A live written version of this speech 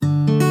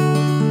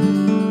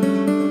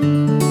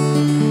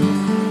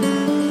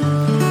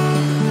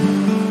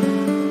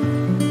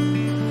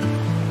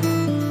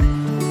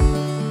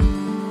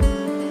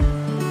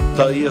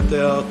ia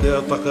te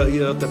Aotea, taka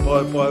ia te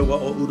pai wa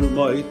o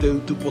urumai, te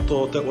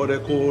utupoto te ore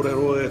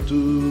kōrero e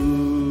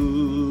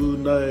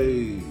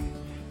tūnei.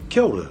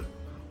 Kia ora,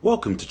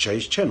 welcome to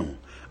Chase Channel,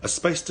 a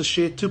space to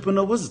share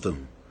tupuna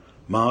wisdom,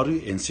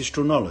 Māori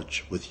ancestral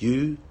knowledge with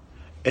you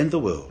and the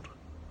world.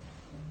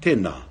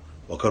 Tēnā,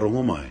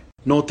 wakarongo mai.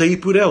 No te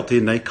ipureo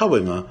tēnei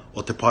kawenga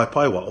o te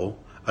pai wa o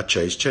a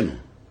Chase Channel.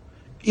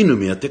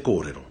 Inumia te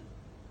kōrero.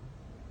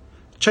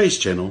 Chase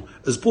Channel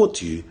is brought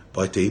to you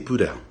by Te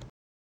Ipureo.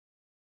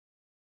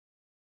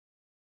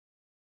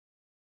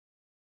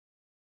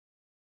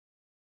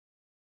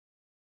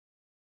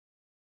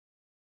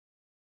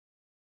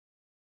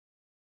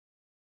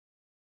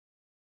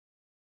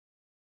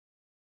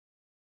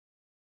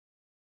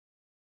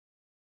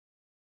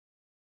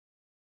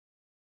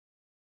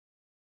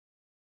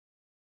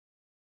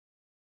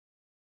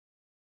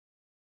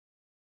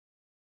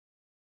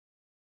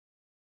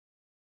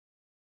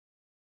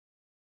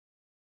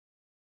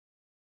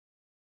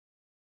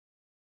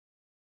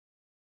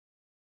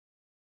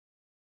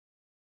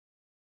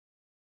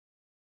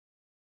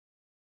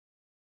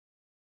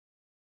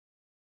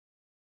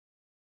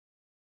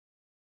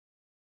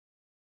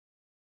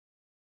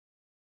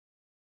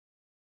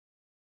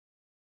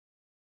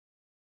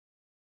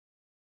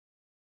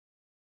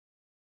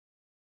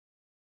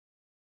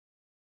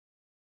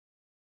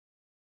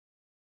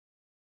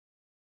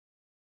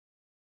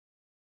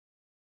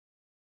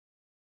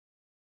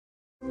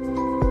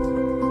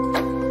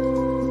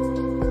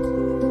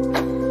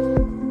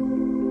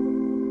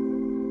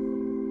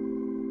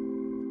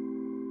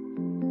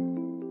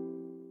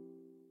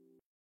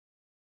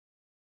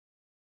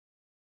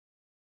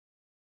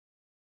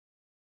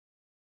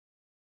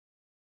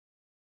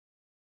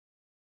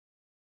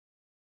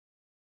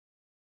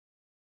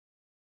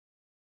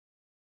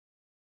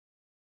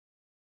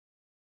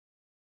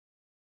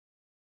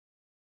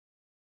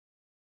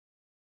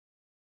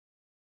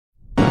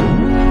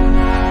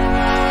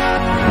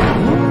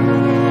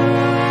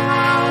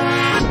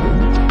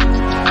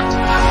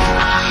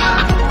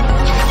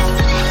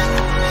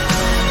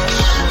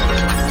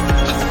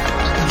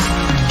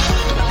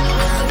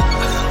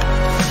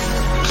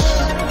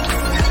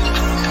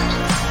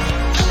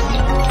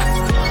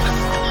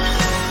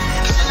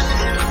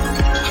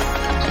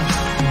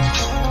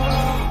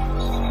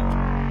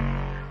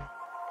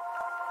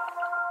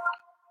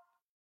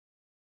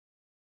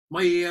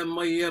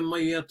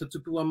 Mai ea, te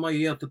tupua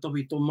mai ea, te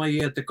tawhito mai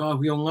ea, te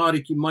kāhui o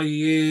ngāriki mai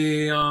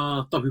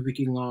ea,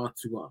 tawhiwiki ngā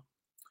atua.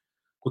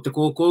 Ko te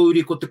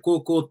kōkouri, ko te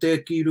kōkō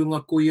te ki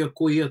runga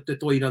koia te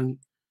toirangi.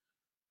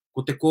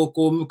 Ko te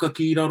kōkō muka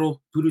ki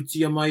raro,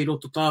 purutia mai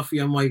roto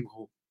tāwhia mai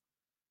ho.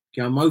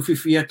 Kia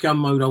mauwhiwhia, kia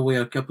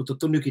maurawea, kia puta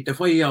tonu ki te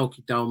whai au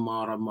ki te ao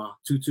mārama.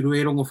 Tūturu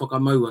e rongo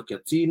whakamaua kia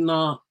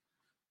tīnā,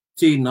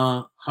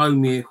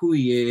 haume,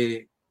 hui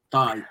e,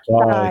 tai.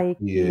 Tai,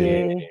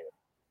 yeah.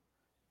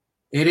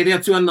 E rere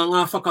atu ana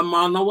ngā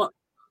whakamānawa,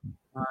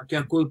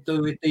 kia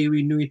koutou e te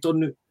iwi nui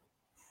tonu,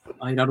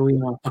 ai raro i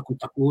ngā taku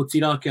o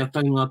tira, kia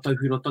tau ngā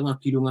tauhurotanga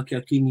ki runga kia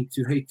kingi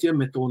tuheitia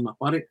me tōna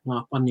pare,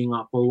 ngā pani,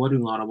 ngā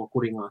pauaru, ngā rawa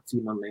kore, ngā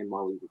tīnana e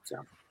mau i ruti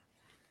ana.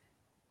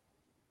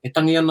 E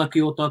tangi ana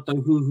ki o tātou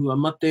huhua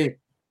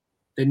mate,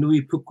 te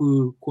nui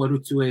puku kua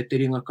rutu e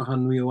te ringa kaha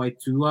nui o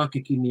aitua,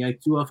 ki kini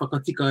aitua,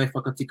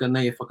 whakatika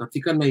nei,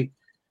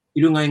 I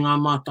runga I ngā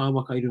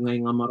mātāwaka, I runga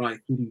I ngā marae,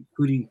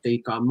 huri te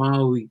ika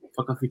Māui,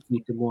 whakawhiti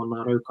I te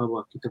moana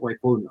raukawa ki te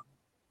Waipōna.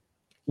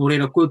 Nō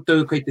reira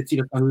koutou kei te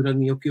tira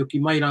kahurangi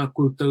oki mai rā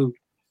koutou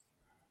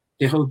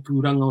te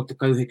haupūranga o te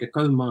kauheke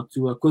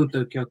kaumātua,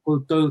 koutou kia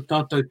koutou,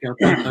 tātou kia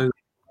tātou,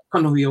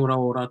 kanohi ora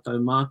o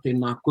rātou mā,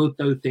 tēnā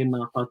koutou,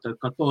 tēnā tātou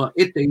katoa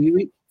e te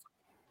iwi.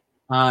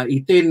 I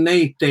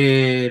tēnei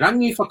te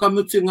rangi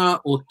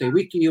whakamutunga o te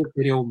wiki o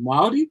te reo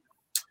Māori.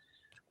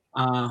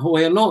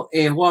 Hoi anō,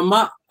 e hoa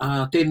mā,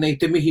 tēnei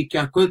te mihi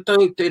kia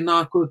koutou,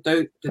 tēnā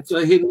koutou, te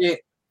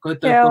tuahine,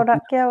 koutou.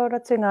 Kia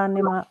ora, te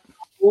ngāne mā.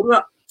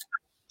 Ora.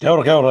 Kia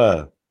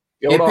ora.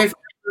 E pewhia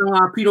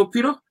ngā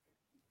piro.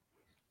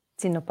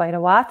 Tino paira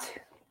wātu.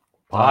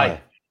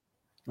 Pai.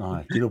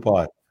 Ai, tino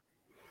pai.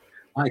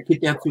 Ai, ki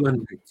te atu ana,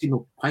 tino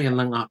pai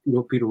ana ngā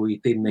piro I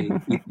tēnei.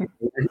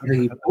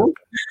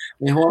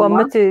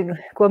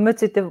 Kua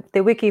mutu te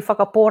wiki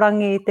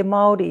whakapōrangi I te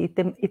Māori,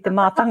 I te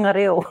mātanga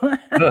reo.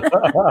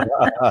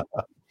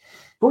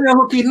 Koia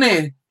hoki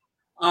ne,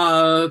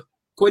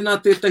 koina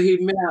tētahi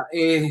mea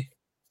e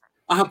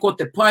aha ko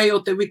te pai o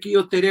te wiki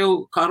o te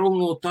reo ka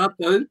rongo o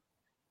tātou,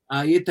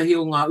 I etahi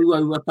o ngā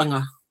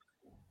uauatanga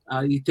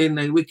I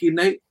tēnei wiki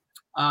nei.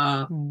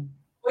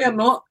 Koia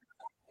no,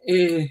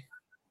 e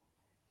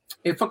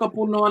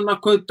whakapono ana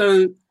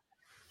koutou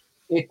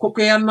e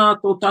koke ana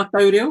tō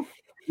tātou reo.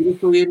 E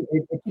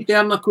kite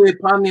ana koe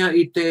pānea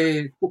I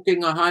te koke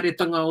ngā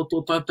hāretanga o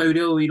tō tātou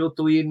reo I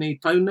roto I nei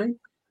taunei.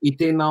 I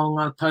tēnā o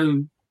ngā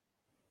tau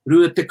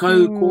rua te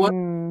kau koa.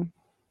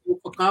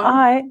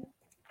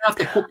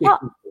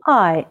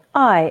 Ai.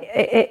 Ai.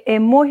 E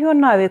mohio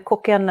nau e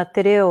koke ana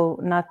te reo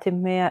nā te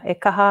mea e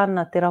kaha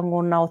ana te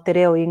rangona o te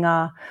reo I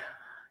ngā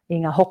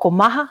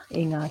hokomaha,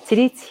 I ngā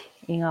tiriti,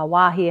 i ngā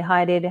wāhi e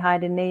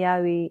haere nei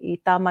au i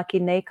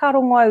tāmaki nei. Ka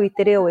rongo au i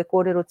te reo e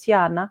kōrero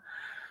tiana.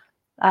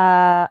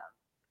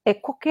 E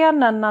koke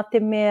ana nā te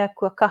mea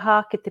kua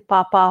kaha ke te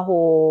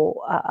pāpāho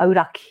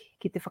auraki,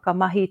 ki te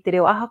whakamahi i te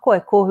reo. Aha koe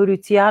kōhuru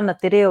tiana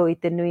te reo i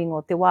te nuinga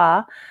o te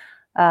wā.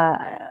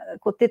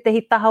 Ko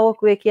tetehi taha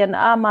oku e ki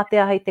ana, mā te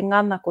aha i te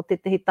ngana, ko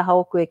tetehi taha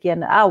oku e ki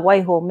ana,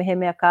 waiho, mehe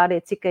mea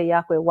kāre, tika i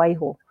a koe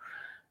waiho.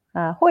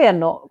 Hoi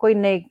anō, koi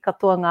nei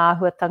katoa ngā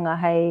ahuatanga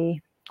hei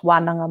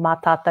wānanga mā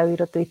tātou i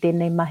roto i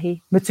tēnei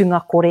mahi, mutunga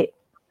kore.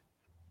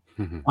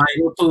 Ai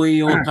roto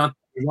i o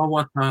tātou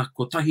wawata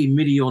ko tahi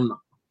miriona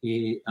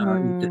i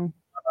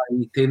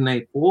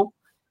tēnei pō.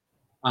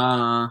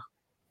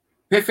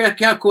 Pewhia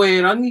kia koe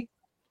e rangi?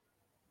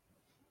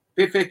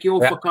 Pewhia ki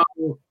o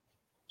whakao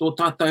tō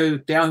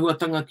tātou, te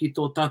ahuatanga ki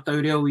tō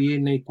tātou reo i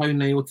enei tau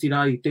nei o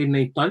tira i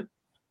tēnei tau?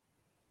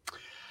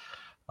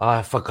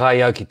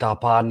 Whakai au ki tā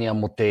pānia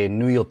mo te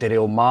nui o te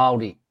reo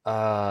Māori,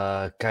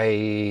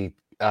 kei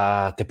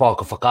te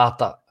pāka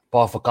whakaata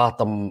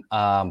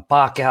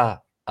Pākehā,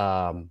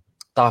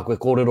 tā koe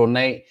kōrero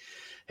nei,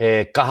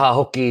 he kaha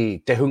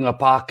hoki te hunga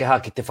Pākehā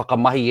ki te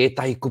whakamahi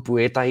ētahi kupu,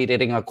 ētahi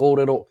rerenga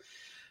kōrero,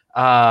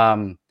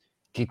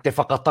 ki te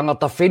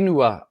whakatangata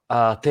whenua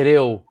te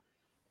reo,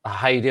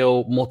 hei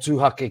reo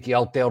motuhake ki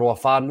Aotearoa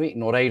whānui,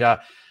 no reira,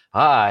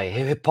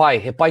 he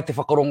pai te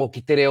whakarongo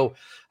ki te reo,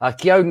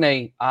 ki au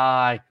nei,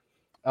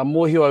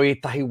 mōhio au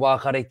ētahi wā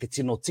ka rei te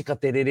tino tika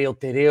te reo,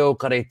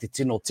 ka rei te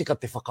tino tika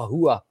te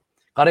whakahua,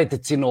 ka rei te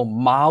tino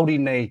Māori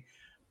nei,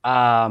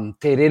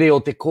 te rere o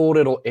te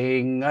kōrero,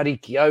 engari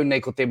ki au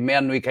nei ko te mea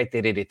nui kai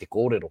te rere te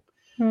kōrero.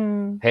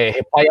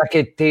 He pai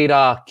ake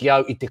tērā ki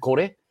au i te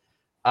kore,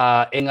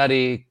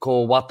 engari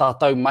ko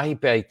wātātau mahi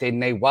pia i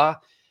tēnei wā,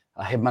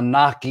 he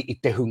manaaki i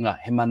te hunga,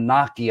 he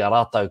manaaki a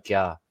rātau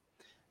kia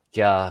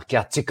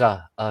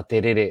tika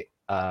te rere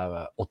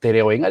o te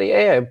reo. Engari,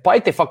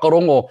 pai te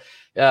whakarongo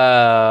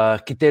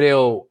ki te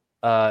reo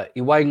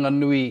i wainga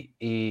nui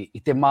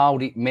i te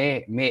Māori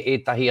me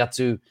ētahi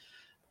atu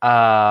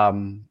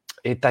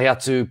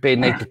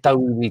pēnei te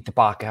tau i te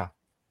Pākehā.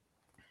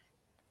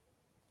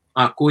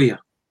 Koia.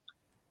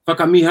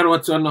 Whakamiharo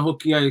atu ana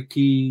hoki au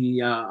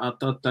ki a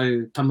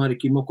tātou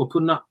tamariki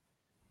mokopuna,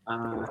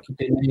 ki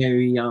te nei au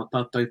i a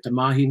tātou te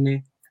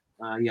māhine,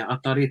 i a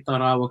atareta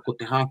rāwa ko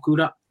te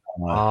hākura.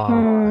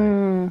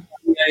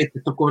 Ia e te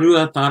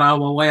tokorua, tā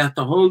rāwa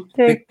waiata hou.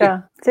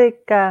 Tika,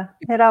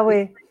 he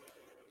rawe.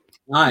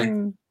 Ai.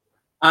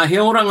 He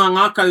oranga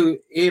ngākau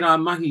e rā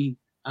mahi,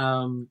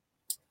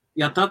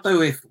 ia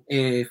tātou e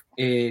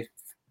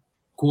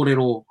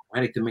kōrero,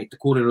 haere te mei, te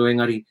kōrero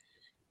engari,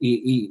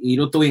 i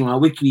roto i ngā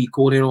wiki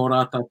kōrero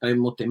rā tātou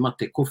mo te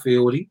mate kowhe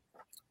ori.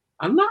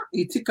 Ana,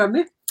 i tika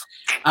ne.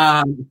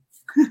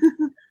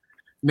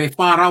 Me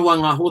whārawa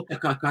ngā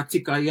hōtaka ka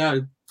tika i au.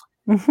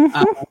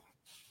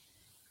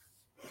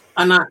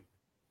 Ana,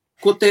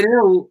 ko te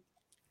reo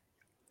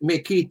me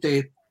ki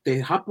te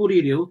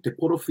hapuri reo, te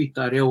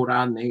porowhita reo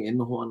rānei e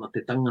noho ana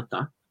te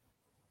tangata,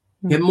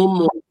 he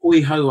momo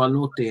oihau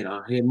anō tērā,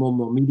 he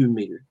momo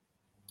mirumiru.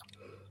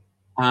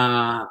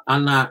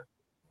 Ana,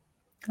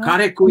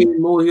 kare koe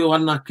mōhio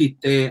ana ki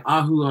te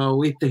āhua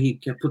o etahi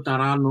kia puta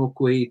rāno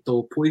koe i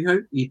tō poihau,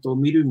 i tō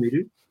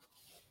mirumiru.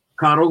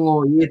 Ka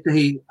rongo i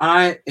etahi,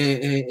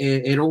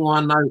 e rongo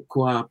ana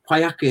kua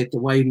pai ake te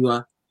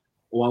wairua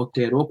o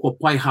Aotearoa, kua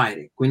pai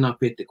haere. Koina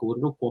pē te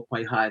kōrero, kua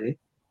pai haere.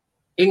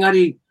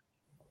 Engari,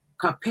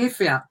 ka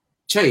pēwhea,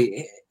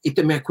 i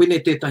te mea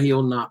koine tētahi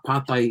o nā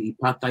pātai i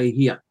pātai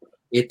hia,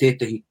 e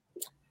tētahi.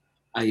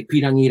 I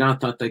pirangi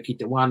rātātou ki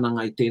te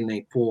wānanga i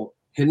tēnei pō.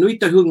 He nui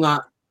te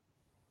hunga,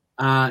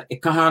 e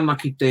kaha ana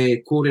ki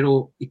te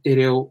kōrero i te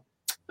reo,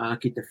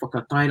 ki te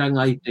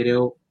whakatairanga i te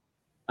reo,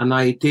 ana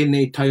i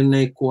tēnei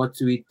taunei ko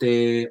atu i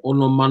te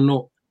ono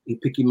mano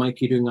i piki mai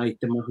ki runga i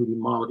te mahuri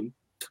Māori.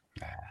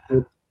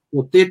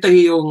 O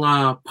tētahi o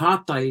ngā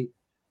pātai,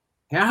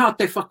 he aha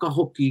te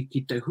whakahoki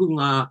ki te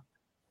hunga,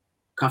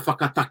 ka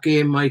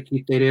whakatake mai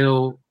ki te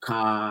reo,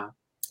 ka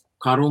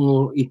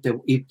rongo i te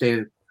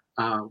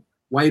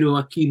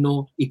wairua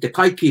kino, i te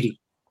kaikiri.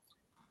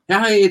 He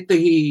aha e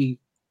tehi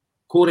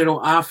kōrero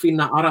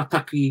āwhina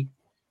arataki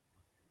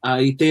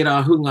i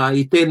tērā hunga,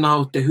 i tēnā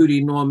o te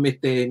huri noa me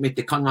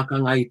te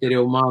kangakanga i te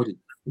reo Māori.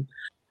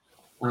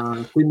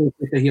 Koinei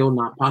tehi o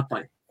nā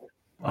pātai.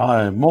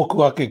 Ai,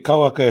 moku ake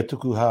kauaka e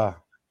tuku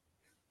hā.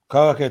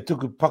 Kauaka e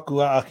tuku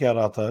paku ake a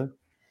rātau.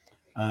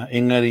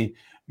 Engari,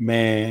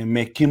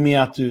 me kimi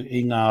atu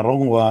i ngā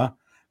rongoa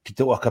ki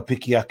te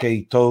wakapiki ake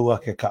i tau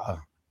ake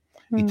kaa.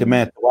 I te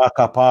mea te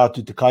waka pā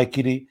atu te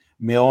kaikiri,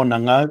 me ona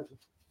ngau,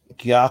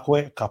 ki a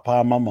koe, ka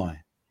pā mamai.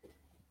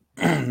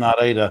 Nā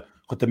reira,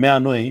 ko te mea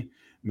nui,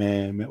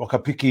 me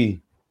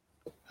wakapiki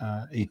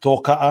i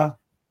tō kaa,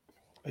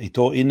 i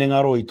tō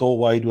inengaro, i tō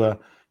wairua,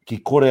 ki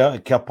korea,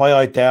 kia pai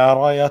ai te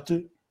ārai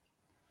atu,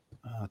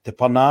 te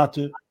pana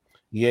atu,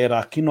 i e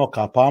rā kino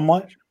ka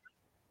pāmai.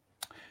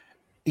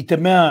 I te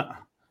mea,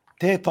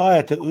 te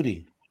taia te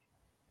uri,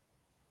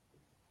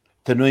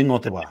 te nuingo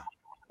te wā.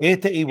 E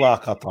te iwā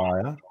ka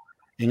taia,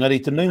 engari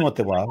te nuingo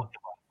te wā,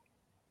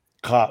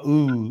 ka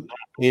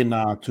e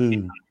nā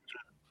tū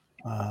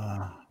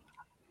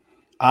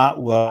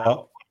āua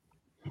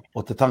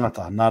o te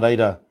tangata. Nā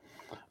reira,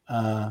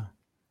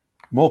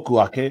 mōku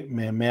ake,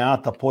 me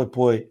āta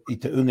poi i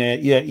te unga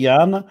ia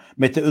ana,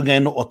 me te unga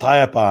eno o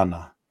taiapa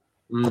ana.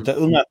 Ko te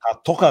unga ka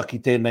toka ki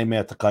tēnei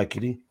mea te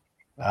kaikiri.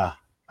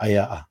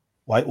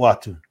 Wai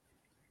watu.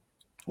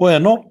 Oia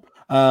no,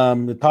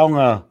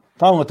 taonga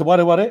te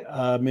wareware,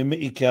 me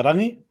i kia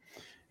rangi,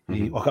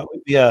 i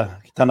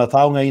whakawipia ki tana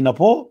taonga ina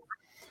pō,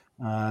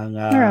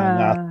 ngā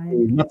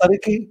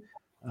matariki,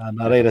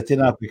 nā reira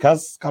tēnā pui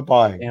Kaz, ka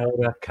pai. Kia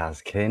ora,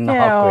 Kaz, kia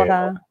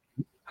ora.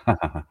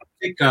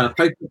 Eka,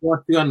 taupapa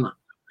atu ana,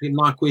 he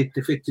mā koe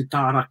te whetu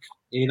tāraki,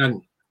 e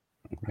rangi.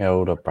 Kia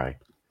ora, pai.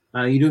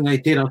 I runga i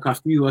tērā ka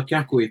whiua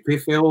kia koe,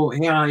 pewheo,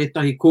 hea e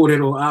tahi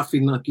kōrero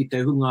āwhina ki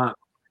te hunga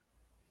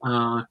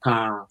ka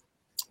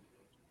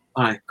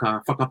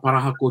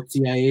whakaparahako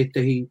e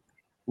tehi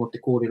mo te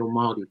kōrero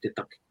Māori te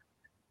take.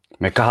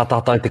 Me kaha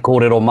tātou te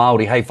kōrero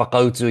Māori, hei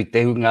whakautu i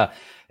te hunga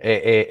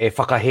e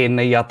whakahē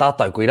nei a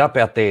tātou. Ko i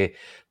rapea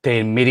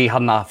te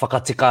mirihana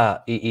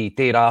whakatika i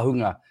tērā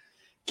hunga.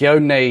 Ki au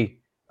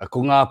nei, ko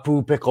ngā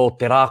pūpeko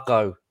te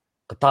rākau,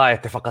 ka tāia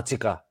te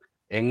whakatika.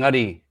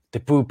 Engari, te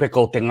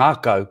pūpeko te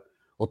ngākau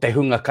o te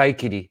hunga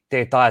kaikiri,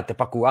 te tāia te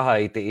paku aha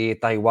i te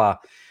tai wā.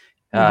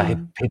 He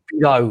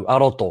pirau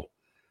aroto.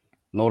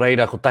 Nō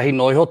reira, ko tahi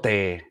no iho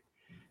te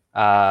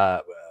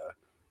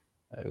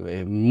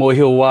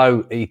moihio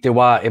au i te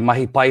wā e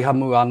mahi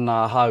paihamu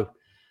ana hau.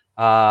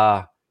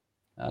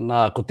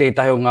 Ko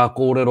tētahi o ngā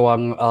kōrero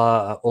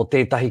o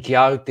tētahi ki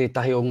au,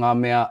 tētahi o ngā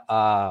mea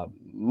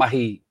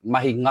mahi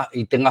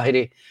i te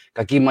ngahere,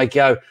 ka ki mai ki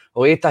au,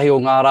 o ētahi o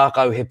ngā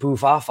rākau he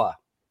pūwhāwha.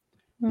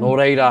 Nō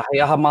reira,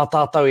 hei aha mā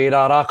tātou e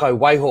rā rākau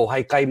waiho,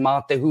 hei kai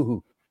mā te huhu.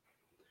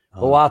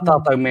 O ā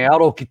tātou me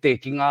aro ki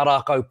ngā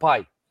rākau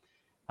pai.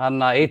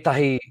 Ana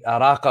ētahi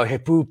rākau he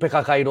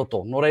pūpeka kai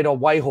roto. Nō reira,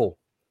 waiho,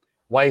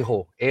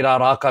 e rā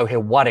rākau he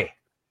ware.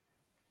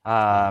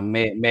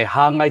 Me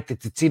hāngai te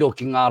tiro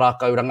ki ngā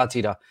rākau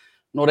rangatira.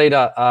 Nō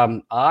reira,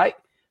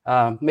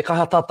 me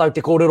kaha tātou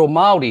te kōrero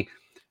Māori.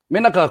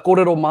 Mena ka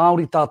kōrero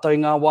Māori tātou i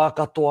ngā wā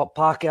katoa,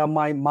 Pākehā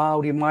mai,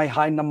 Māori mai,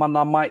 haina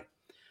mana mai.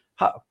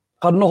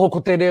 Ka noho ko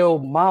te reo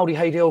Māori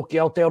hei reo ki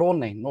Aotearoa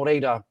nei. Nō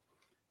reira,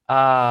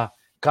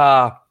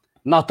 ka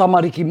nā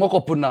tamariki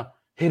mokopuna,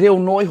 he reo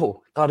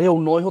noiho, ka reo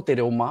noiho te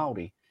reo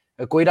Māori.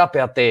 Ko i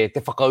rapea te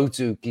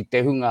whakautu ki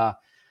te hunga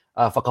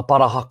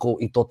whakaparahako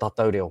i tō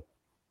tātou reo.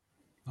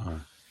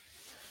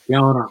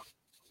 Kia ora.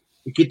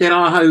 I ki te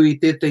rāhau i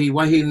tētahi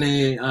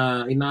wahine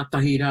i nā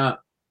tahi rā,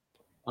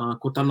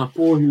 ko tāna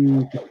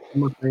pōhu ki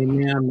mata e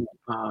mea,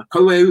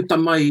 kaua e uta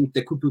mai i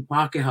te kupu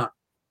Pākehā.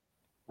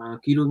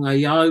 Ki runga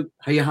i au,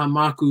 hei aha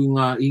māku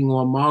ngā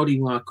ingoa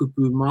Māori, ngā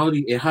kupu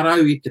Māori, e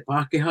harau i te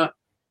Pākehā,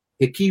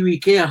 he kiwi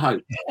kea hau.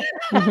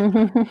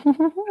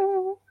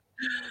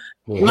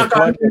 He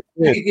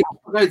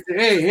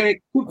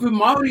kupu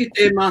Māori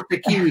tēnā te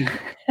kiwi.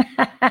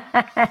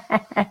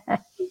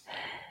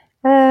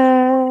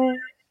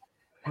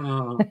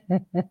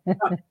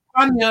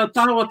 Pania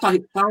tāua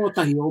tahi o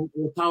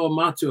tāua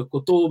mātua, ko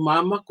tō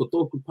māma, ko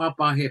tōku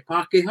pāpā he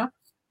Pākehā.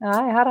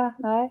 Ai, hara,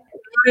 ai.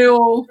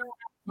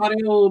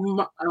 Mareo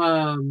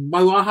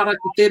mauahara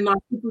ki tēnā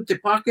kupu te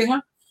Pākehā?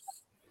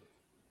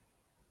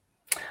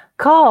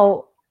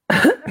 Kao,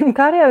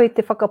 ka reo i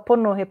te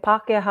whakapono he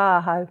Pākehā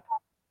hau.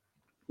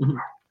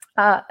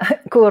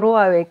 Kua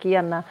roa au e ki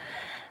ana.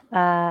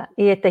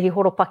 I e tehi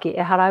horopaki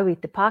e harau i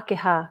te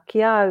Pākehā. Ki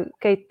au,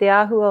 kei te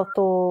āhua o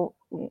tō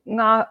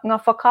ngā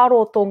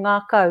whakaro o tō ngā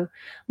kau.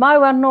 Mau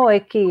anō e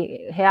ki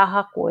he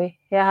aha koe,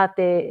 he aha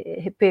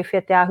he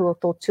pewhia te āhua o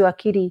tō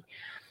tuakiri.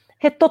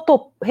 He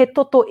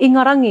toto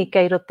ingarangi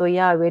kei roto i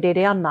au e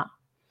rere ana.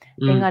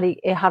 Engari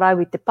e harau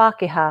i te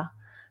Pākehā.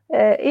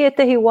 I e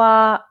tehi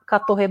wā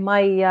katohe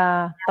mai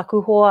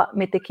taku hoa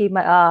me te ki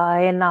mai,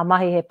 e nā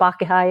mahi he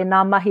Pākehā, e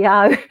nā mahi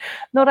au.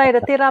 Nō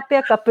reira, tērā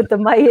pia ka puta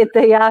mai e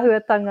te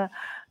āhuatanga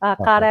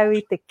kā rau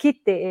i te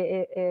kite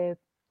e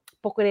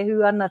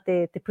pokerehu ana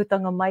te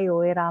putanga mai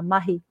o e rā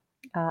mahi.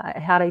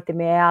 E hara i te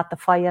mea e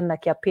āta whai ana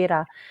kia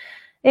pērā.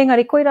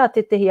 Engari, koirā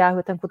te tehi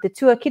āhuatanga ko te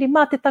tuakiri,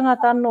 mā te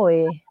tangata anō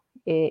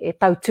e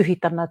tautuhi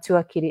tana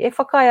tuakiri. E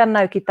whakai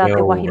anau ki tā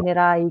te wahine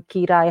rā i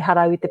ki rā e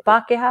harau i te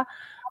Pākehā.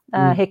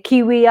 He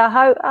kiwi a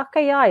hau, a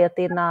kei aia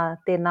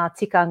tēnā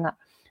tikanga.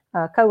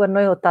 Kaua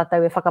noi o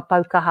tātou e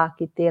whakapaukaha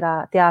ki te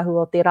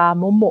āhua o te rā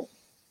momo.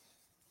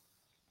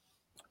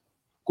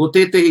 Ko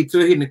tētehi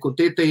tuahine, ko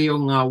tētehi o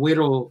ngā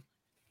wero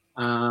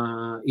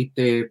i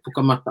te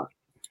pukamata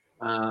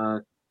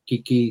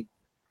ki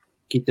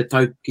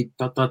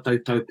tata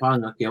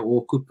taupānga kia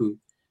o kupu.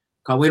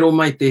 Ka wero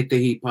mai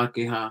tētehi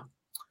Pākehā.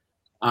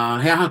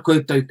 He aha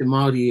koutou te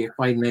Māori e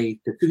whai nei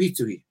te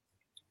tuhituhi.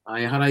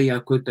 E harai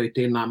a koutou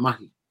tēnā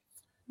mahi.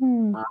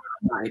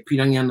 E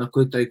pirangi ana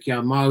koutou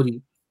kia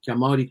Māori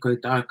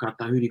koutou ka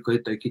tahuri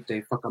koutou ki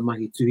te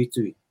whakamahi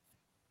tuhituhi.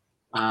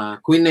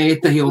 Koine e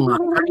tehi o ngā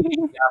kari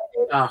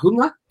kia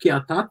hunga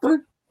kia tātou.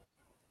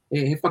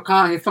 He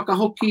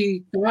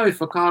whakahoki te au, e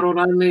whakaro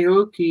rānei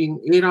au ki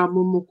e rā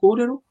momo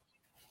kōrero.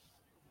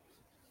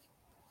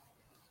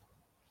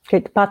 Kei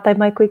te pātai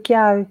mai koe ki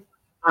au.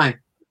 Ai.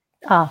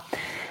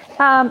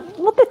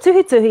 Mo te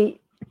tuhi,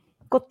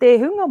 ko te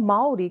hunga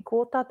Māori,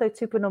 ko tātou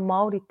tupuna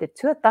Māori te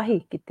tuatahi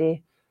ki te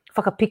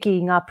whakapiki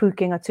i ngā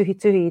pūkenga tuhi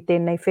i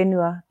tēnei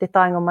whenua, te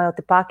tainga mai o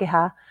te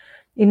Pākehā.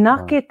 I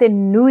nāke te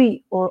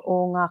nui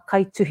o ngā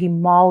kaituhi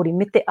Māori,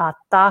 me te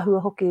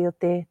ātāhua hoki o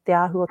te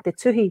āhua o te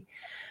tuhi.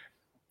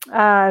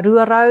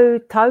 200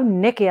 tau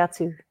neke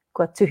atu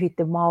kua tuhi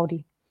te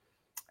Māori.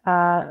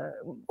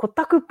 Ko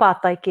taku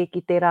pātai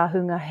ki te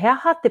rāhunga, he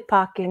aha te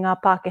ngā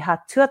Pākehā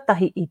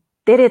tuatahi i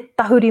tere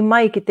tahuri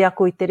mai ki te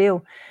ako i te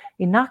reo.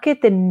 I nāke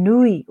te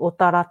nui o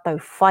tā rātau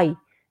whai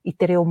i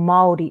te reo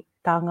Māori,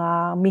 tā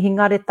ngā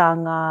mihingare, tā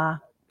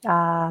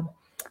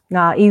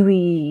ngā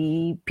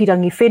iwi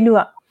pirangi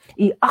whenua.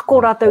 I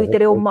ako rātau i te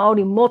reo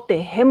Māori mo te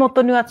hemo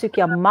tonu atu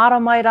kia mara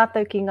mai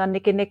rātau ki ngā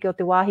neke o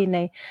te wāhi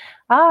nei.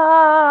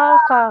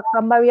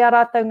 Ka maui a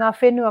rātau ngā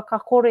whenua, ka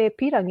kore e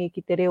pirangi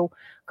ki te reo,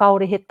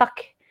 kaore he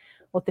take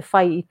o te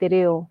whai i te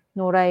reo,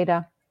 nō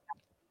reira.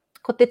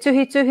 Ko te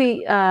tuhi,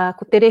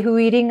 ko te rehu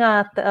i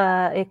ringa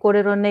e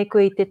kōrero nei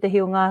koe i te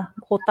tehi o ngā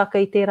hotaka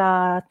i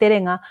tērā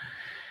terenga,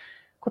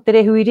 ko te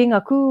rehu i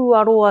ringa ku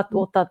aroa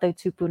o tātou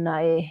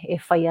tupuna e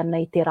whai ana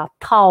i tērā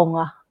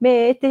taonga.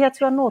 Me e te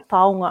atu anō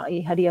taonga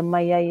i haria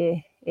mai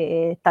ai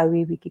e tau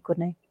iwi ki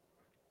konei.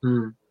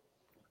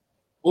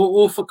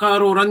 O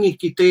whakaaro rangi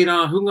ki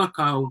tērā hunga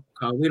ka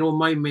wero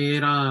mai me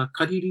era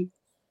kariri?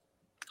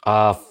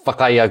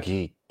 Whakaia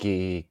ki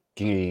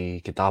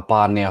tā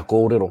pānea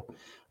kōrero.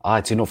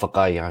 Tino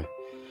whakai au.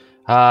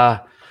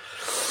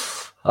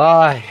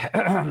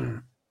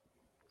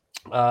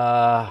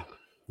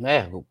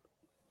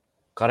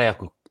 Kare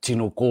aku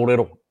tino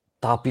kōrero,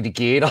 tāpiri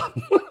ki era.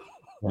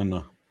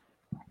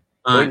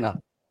 Aina.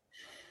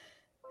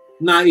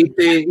 Nā, i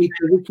te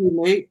wiki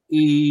nei,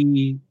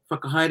 i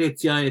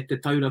whakahaeretia e te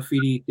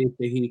taurawhiri i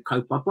tehi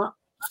kaupapa.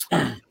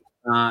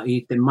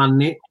 I te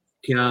mane,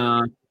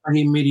 kia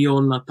 1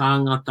 miliona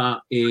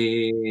tāngata e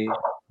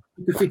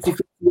whiti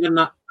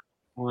ana,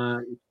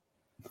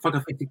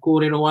 whakawhiti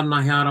kōrero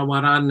ana he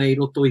arawa rānei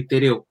roto i te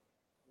reo.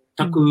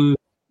 Taku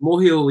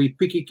mohio i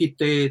piki ki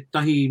te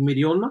 1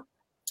 miliona.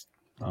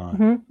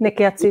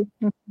 Neke atu.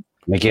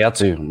 Neke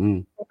atu.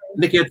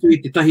 Neke atu i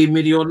te 1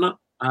 miliona.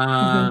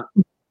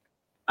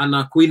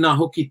 Ana kuina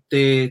hoki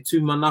te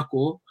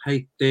tūmanako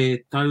hei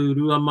te tau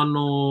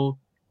 2,000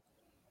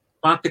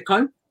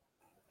 pātekau.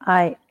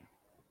 Ai.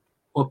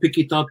 O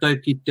piki tātou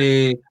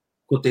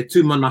ko te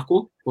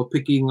tūmanako, o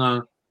piki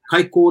ngā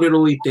kai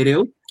kōrero i te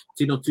reo,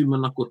 tino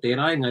tūmanako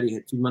tērā, engari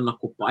he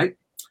tūmanako pai.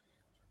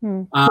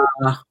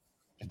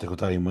 E te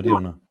kotai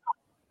Mariona.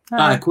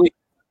 Koe.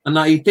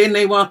 Ana i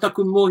tēnei wā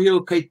taku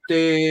mohio kei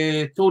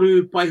te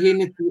 3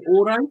 paiheneti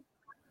ōrai.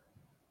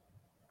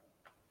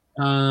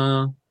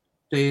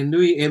 Te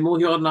nui e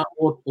mohio ana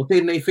o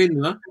tēnei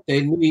whenua,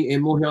 te nui e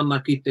mohio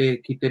ana ki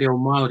te reo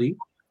Māori.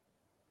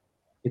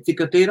 E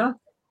tika tērā,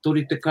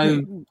 tori te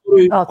kau.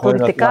 Tori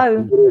te kau.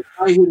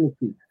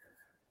 Paiheneti.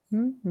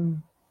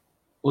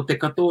 O te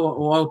katoa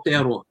o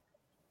Aotearoa.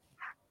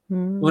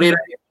 O reira,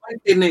 e pai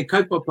tēnei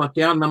kaupapa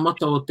te ana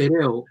mata o te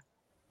reo,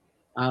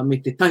 me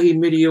te 1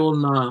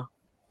 miliona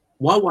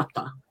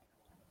wawata.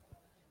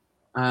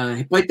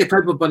 He pai te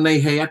kaupapa nei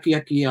hei aki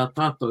a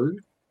tātou.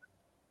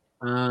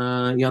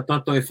 I a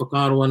tātou e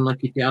whakaaro ana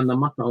ki te ana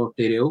mata o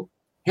te reo.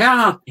 He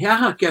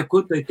aha kia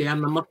koutou te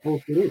ana mata o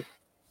te reo?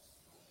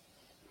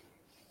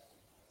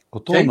 Ko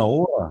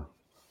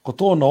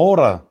tōna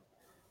ora.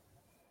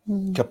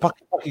 Kia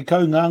paki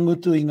kau ngā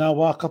ngutu i ngā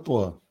wā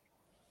katoa.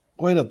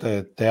 Koera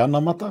te ana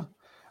mata.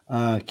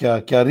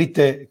 Kia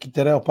rite ki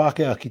te reo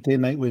Pākehā ki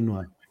tēnei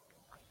wenua.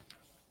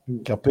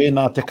 Kia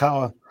pēnā te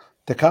kaa,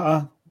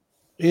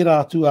 e rā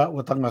atu a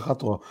watanga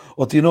katoa.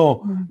 O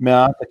tino,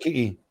 mea ata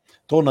ki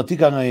tōna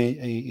tikanga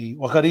i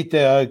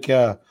wakarite au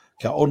kia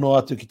ono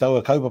atu ki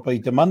taua kaupapa i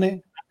te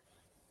mane.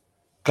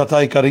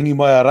 Katai ka ringi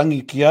mai a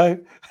rangi ki au.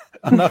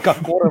 Ana ka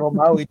kōrero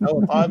mau i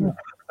taua tāna.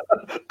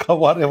 Ka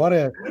ware.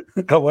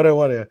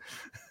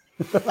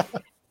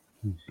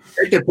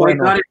 E te pai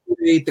kare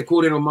i te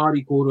kōrero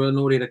Māori kōrua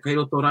nō reira, kei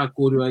roto rā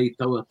kōrua i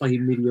taua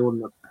 1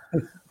 miliona.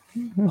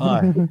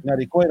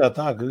 Ngari koera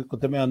tāku, ko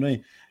te mea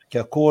nui,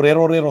 kia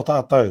kōrero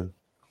tātou.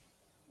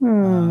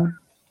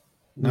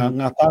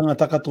 Ngā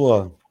tāngata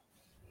katoa.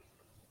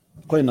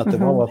 Koina te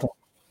wawata.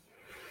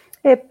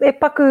 E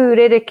paku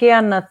rereke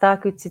ana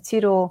tāku te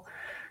tiro,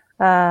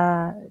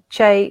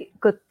 Chai,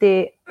 ko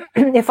te,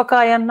 e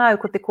whakai ana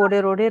ko te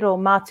kōrero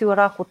mātua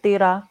rā ko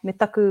tērā, me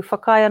taku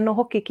whakai ana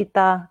hoki ki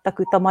tā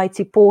taku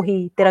tamaiti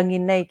pōhi te rangi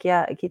nei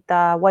ki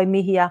tā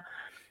Waimihia,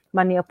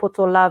 Mania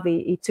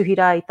Potolavi i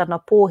tuhira i tana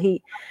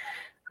pōhi.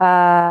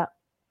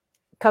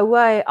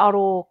 Kaua e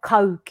aro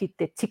kau ki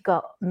te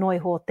tika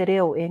noiho te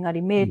reo,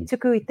 engari me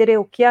tuku i te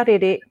reo kia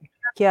rere,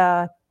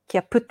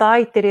 kia puta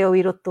ai te reo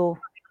i roto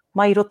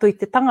i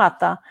te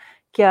tangata,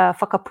 kia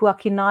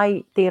whakapuakina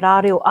ai te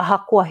rāreo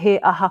ahakoa he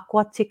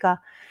ahakoa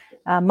tika,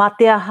 mā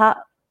te aha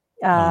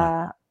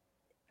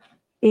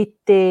i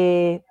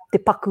te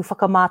paku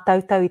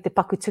whakamātautau, i te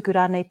paku tuku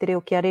rānei te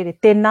reo kia rere.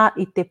 Tēnā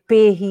i te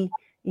pēhi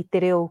i te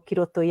reo ki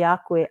roto i a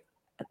koe.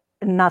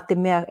 nā te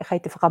mea kai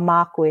te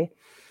whakamā koe,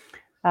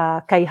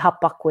 kai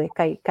hapa koe,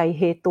 kai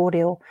he tō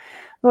reo.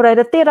 Nō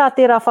reira,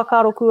 tērā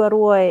whakaro kua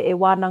roa e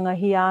wānanga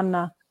hi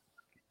ana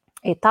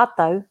e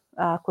tātou,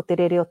 ko te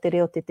reo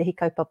te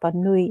hikau papa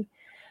nui.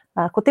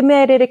 Ko te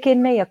mea rereke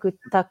nei aku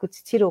tāku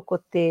titiro, ko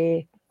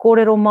te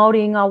kōrero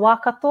Māori i ngā wā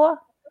katoa,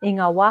 i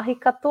ngā wāhi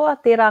katoa,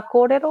 tērā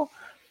kōrero.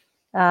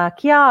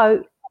 Ki au,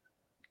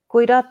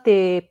 koira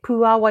te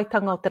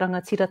pūāwaitanga o te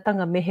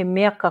rangatiratanga me he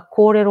mea ka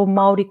kōrero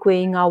Māori koe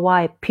i ngā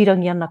wā e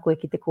pirangi ana koe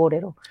ki te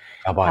kōrero.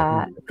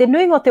 Te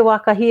nuingo te wā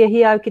ka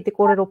hia au ki te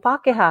kōrero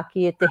Pākehā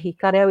ki e tehi,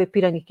 ka reo e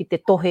pirangi ki te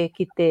tohe,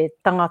 ki te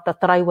tangata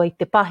taraiwa i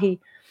te pahi,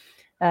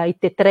 i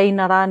te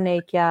treina rānei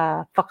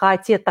kia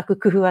whakaitia taku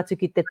kuhu atu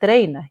ki te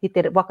treina, i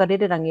te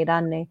wakarererangi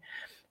rānei.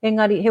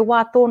 Engari, he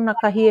wā tōna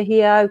ka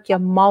hia au kia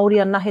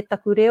Māori ana he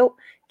taku reo,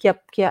 kia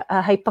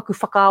hei paku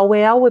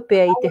whakaawe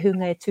pēr i te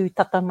hunga e tū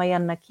tata mai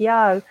ana ki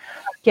au,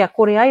 kia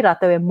kore ai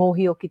rātou e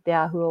mōhio ki te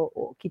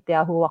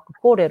ahu aku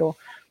kōrero.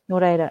 Nō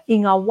reira, i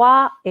ngā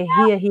wā e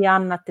hia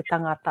ana te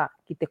tangata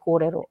ki te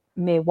kōrero,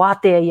 me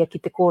wātea ia ki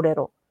te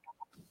kōrero.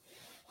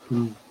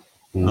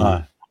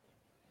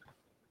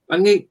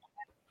 Angi,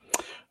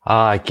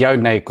 ki au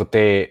nei ko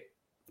te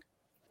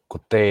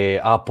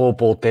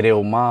āpōpō te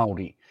reo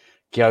Māori,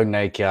 ki au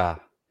nei kia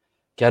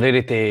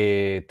rere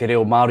te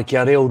reo Māori,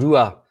 kia reo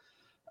rua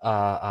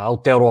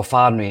Aotearoa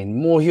whānui.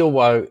 Mōhio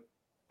au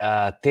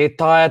te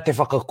taia te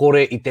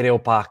whakakore i te reo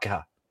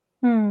Pākehā.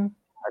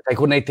 Kei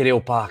konei te reo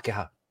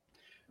Pākehā.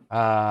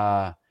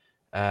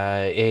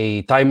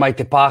 E tai mai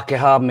te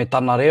Pākehā me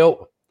tana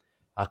reo,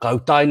 ka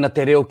utaina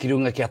te reo ki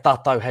runga kia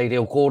tātou hei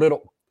reo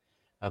kōrero.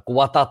 Ko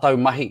wā tātou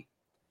mahi,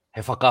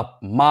 he whaka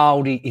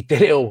Māori i te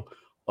reo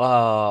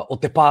o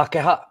te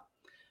Pākehā,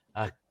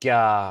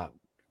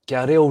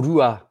 kia reo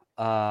rua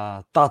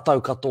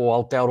tātou katoa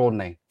Aotearoa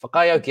nei.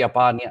 Whakai au kia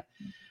pānia,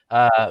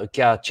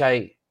 kia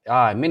chai,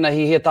 mena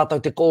he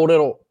tātou te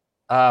kōrero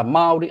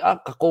Māori,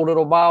 ka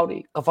kōrero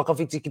Māori, ka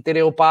whakawhiti ki te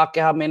reo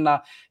Pākehā,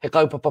 mena he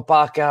kaupapa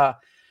Pākehā.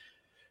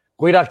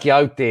 Koira ki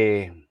au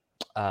te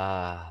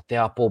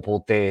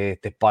āpōpō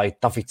te pai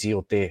tawhiti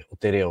o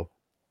te reo.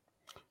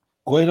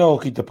 Koira o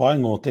ki te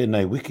painga o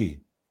tēnei wiki.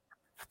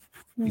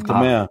 I te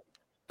mea,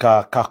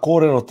 ka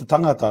kōrero te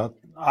tangata,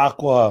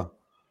 ākua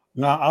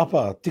ngā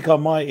apa, tika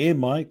mai e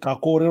mai, ka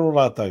kōrero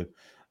rātou.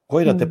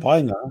 Koira te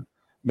painga,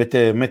 me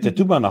te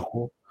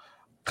tumanako,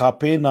 ka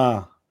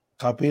pēnā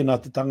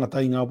te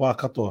tangata i ngā wā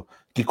katoa,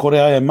 ki kore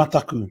ai e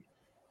mataku,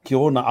 ki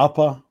ona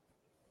apa,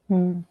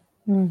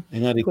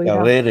 engari kia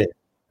rere.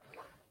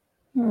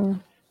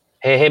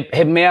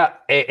 He mea,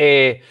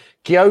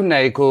 ki au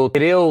nei, ko te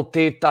reo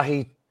tētahi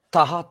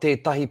taha,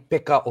 tētahi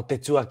peka o te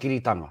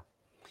tuakiritanga.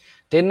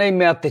 Tēnei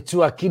mea te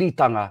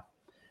tuakiritanga,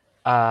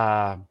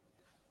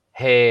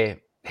 he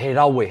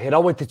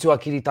rawe te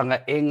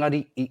tuakiritanga, engari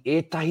i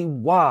ētahi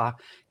wā,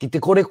 ki te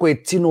kore koe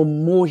tino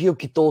mōhio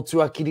ki tō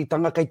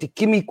tuakiritanga, kei te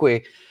kimi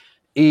koe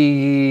i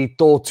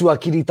tō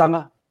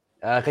tuakiritanga,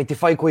 kei te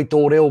whai koe i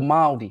tō reo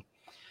Māori.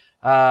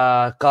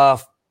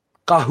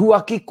 Ka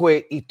huaki koe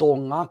i tō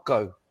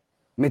ngākau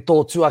me tō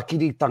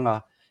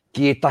tuakiritanga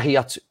ki ētahi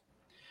atu.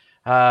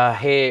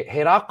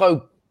 He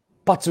rākau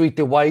patu i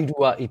te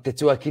wairua i te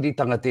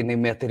tuakiritanga tēnei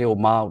mea te reo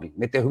Māori.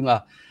 Me te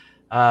hunga,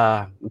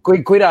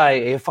 koira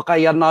e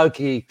whakai anau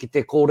ki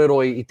te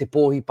kōrero i te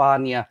pōhi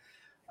pānia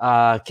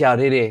kia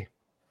rere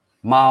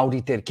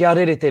Māori kia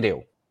rere te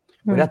reo.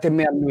 Koira te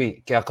mea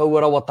nui, kia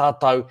kaua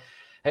tātou,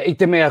 i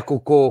te mea ko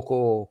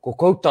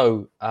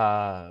koutou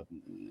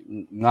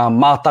ngā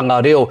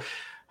mātanga reo,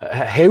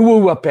 he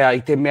uaua pēr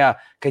i te mea,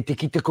 kei te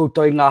kite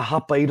koutou i ngā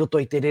hapa i roto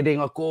i te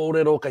rerenga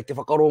kōrero, kei te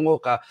whakarongo,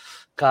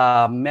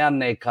 ka mea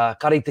nei, ka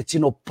kari te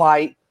tino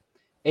pai.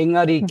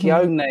 Engari ki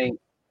au nei,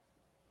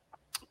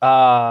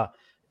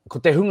 ko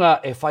te hunga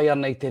e whai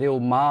ana i te reo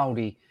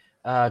Māori,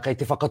 kei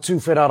te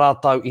whakatūwhera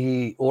rātau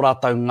i o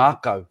rātau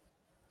ngākau.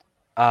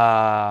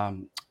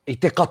 I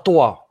te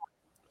katoa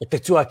o te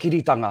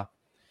tuakiritanga,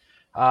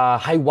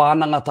 hei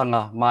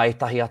wānangatanga mā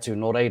etahi atu,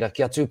 nō reira,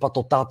 kia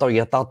tūpato tātou i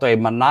a tātou e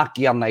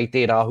manaki ana i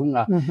tērā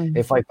hunga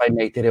e whaipai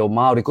nei te reo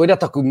Māori. Koira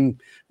taku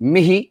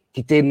mihi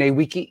ki tēnei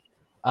wiki,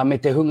 me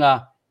te hunga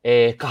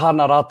e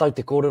kahana rātau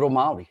te kōrero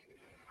Māori.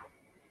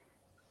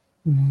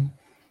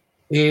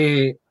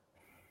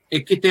 E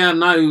kite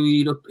anau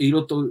i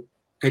roto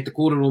kei te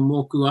kōrero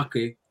mōku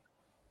ake,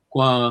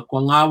 kua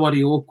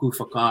ngāwari ōku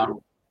whakaaro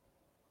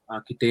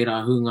ki tērā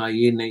hunga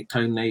i enei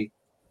tau nei.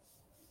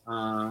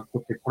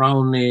 Ko te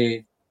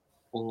praone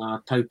o ngā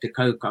tau te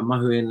kau ka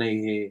mahu e nei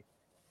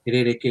he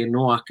rereke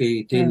no ake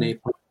i tēnei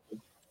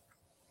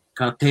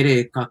ka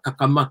tere, ka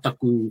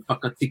kakamataku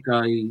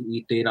whakatika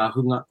i tērā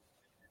hunga.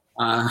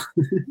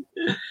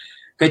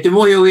 Kei te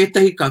mohi o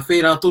etahi, ka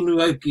whērā tonu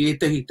au ki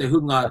etahi te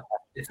hunga,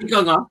 te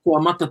whikanga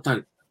kua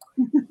matatau.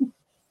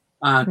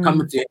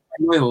 Kamuti e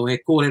moeho, he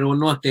kōrero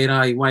noa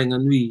tērā i wainga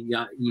nui i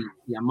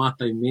a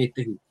mātou me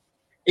etahi.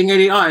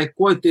 Engari, e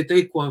kua te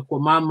tei, kua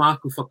māma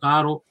aku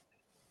whakaaro,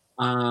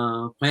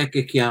 pai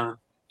ake kia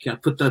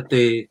puta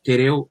te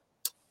reo.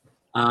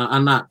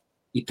 Ana,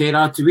 I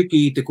tērā atu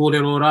wiki i te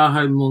kōrero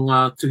rāhau mo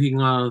ngā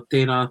tuhinga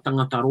tērā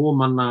tangata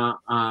rōmana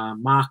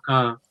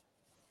Marcus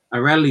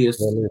Aurelius,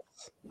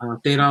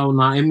 tērā o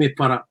ngā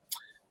emepara.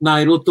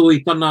 Nā i roto i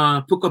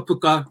tana puka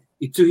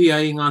i tuhia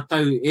i ngā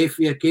tau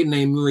ewhia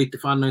kēnei mua i te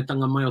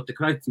whānautanga mai o te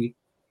Kraiti,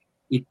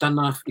 i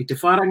te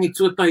whārangi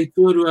tuatahi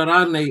tuarua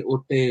rānei o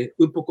te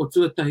upoko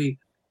tuatahi,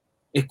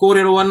 e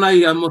kōrero ana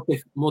ia mo te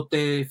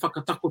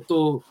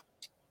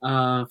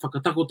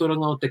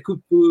whakatakotoranga o te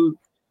kupu,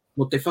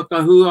 mo te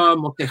whakahua,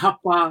 mo te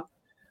hapa,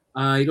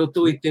 i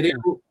roto i te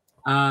reo,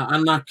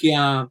 ana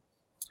kia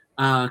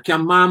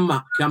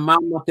māma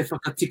te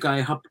whakatika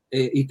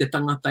i te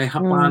tangata e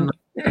hapa ana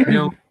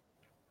reo.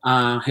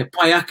 He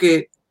pai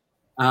ake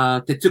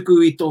te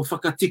tuku i tō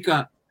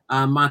whakatika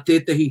mā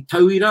tētahi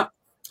tauira,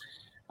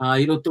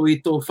 i roto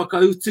i tō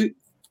whakautu,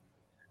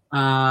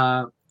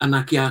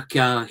 ana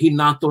kia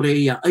hinatore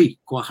ia, ai,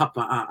 kua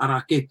hapa,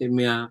 ara ke te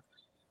mea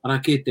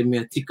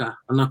tika.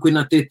 Ana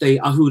koina tētai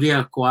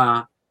ahurea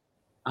kua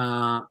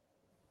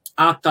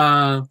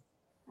ata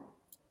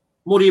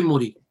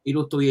mori i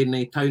roto i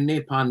nei tau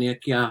ne pānea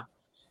kia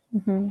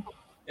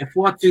e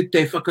fuatu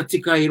te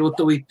whakatika i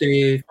roto i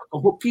te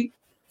whakahoki.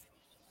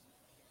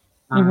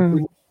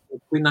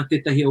 Koina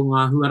tētahi o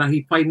ngā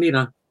huarahi pai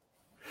nera.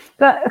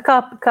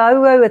 Ka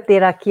auau e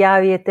tērā ki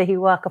au e tehi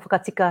wā ka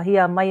whakatika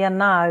hia mai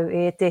ana au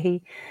e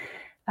tehi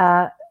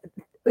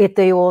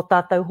o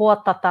tātou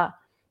hoatata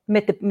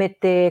me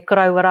te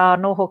karauara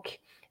anō hoki.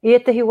 E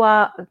tehi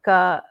wā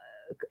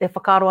e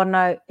whakaro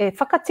ana e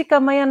whakatika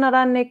mai ana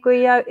rānei koe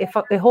i au, e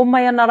ho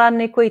mai ana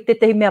rānei koe i te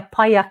tehi mea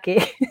pai ake.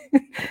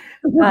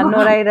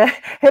 Nō reira,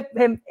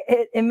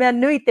 he mea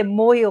nui te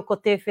mohi o ko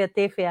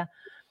tewhia.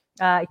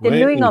 I te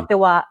nuinga o te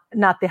wā,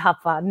 nā te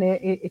hapa,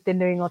 i te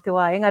nuinga o te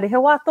wā. Engari, he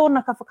wā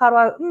tōna ka whakaro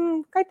au,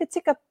 kai te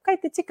tika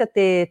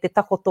te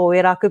takoto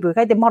e rā kupu,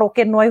 kai te maro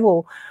keno ai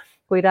ho,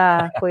 koe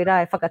rā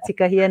e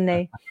whakatika hia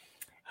nei.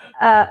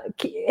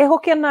 E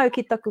hoki ana au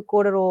ki taku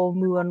kōrero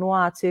mua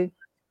noa atu,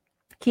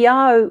 ki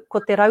au ko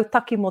te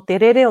rautaki mo te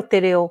rere o te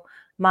reo,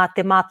 mā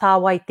te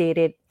mātāwai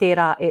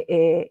tērā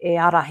e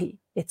arahi,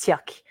 e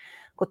tiaki.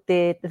 Ko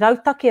te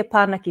rautaki e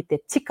pāna ki te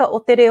tika o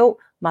te reo,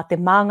 mā te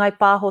māngai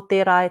pāho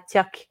tērā e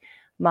tiaki,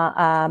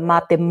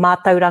 mā te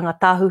mātauranga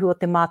tāhuhu o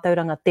te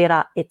mātauranga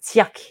tērā e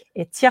tiaki.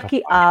 E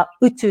tiaki a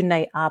utu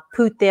nei, a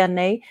pūtea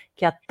nei,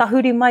 kia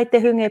tahuri mai te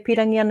hunga e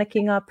pirangi ana ki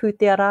ngā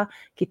pūtea rā,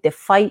 ki te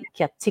whai,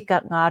 kia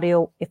tika ngā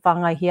reo e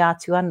whangai hi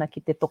atu ana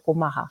ki te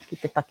tokomaha, ki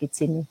te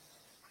takitini.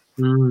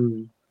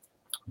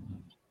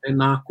 E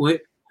nā koe,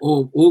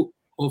 o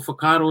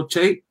whakaro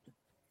chei.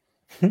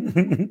 I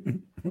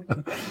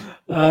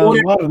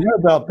don't know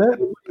about that. I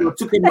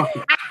don't know about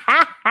that.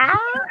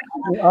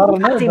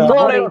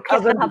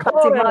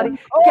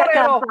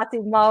 Kia pati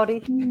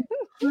Māori.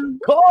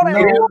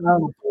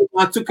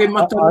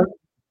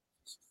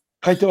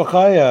 Kei te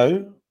wakai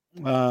au,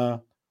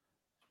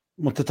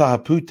 mo te taha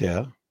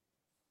pūtea,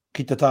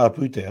 ki te taha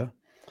pūtea,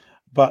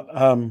 but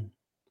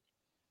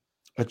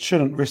it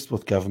shouldn't rest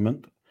with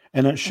government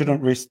and it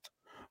shouldn't rest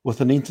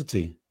with an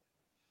entity.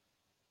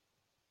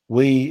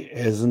 We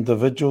as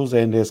individuals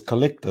and as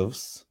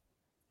collectives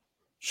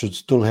should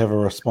still have a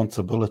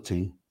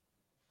responsibility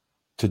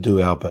to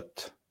do our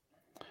bit.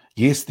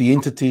 Yes, the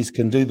entities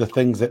can do the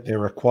things that they're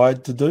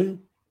required to do,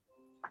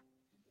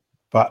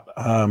 but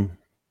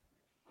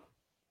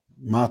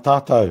mā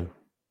tātou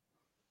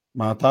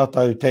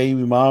te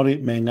iwi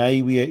Māori, me ngā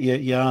iwi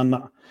i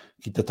ana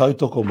ki te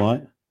tautoko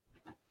mai,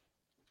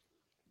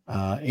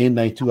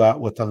 nei tu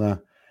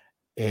āuatanga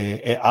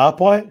e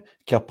āpai,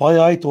 kia pai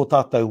ai tō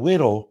tātou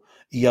wero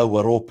I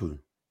aua rōpū.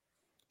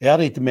 E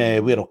are te mea e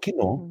wero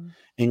kino,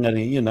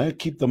 engari,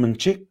 keep them in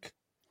check.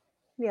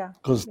 Yeah.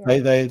 Because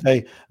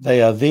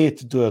they are there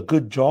to do a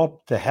good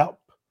job to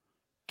help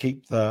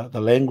keep the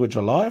language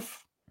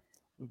alive,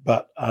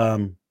 but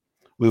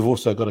we've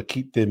also got to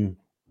keep them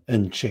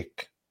in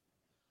check.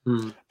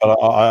 But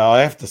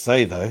I have to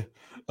say, though,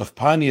 if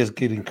Pani is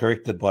getting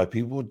corrected by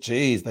people,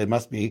 geez, they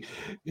must be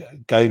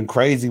going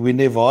crazy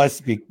whenever I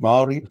speak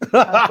Māori.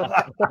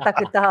 Ko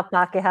taku taha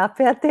Pākehā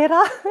pēr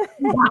tērā.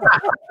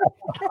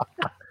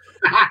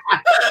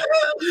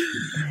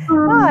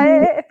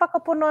 E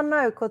whakapono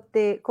anau ko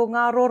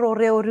ngā roro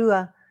reo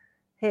rua.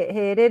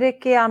 He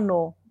rereke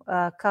anō,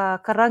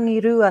 ka rangi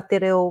rua te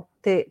reo,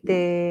 te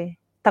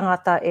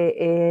tangata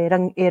e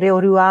reo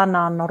rua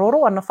ana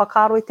roro, ana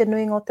whakaro I te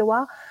nuinga o te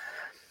wā.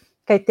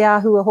 Kei te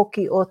āhua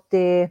hoki o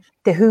te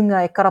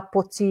hunga e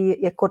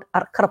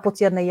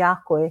karapoti ana I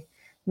a koe.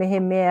 Me he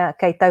mea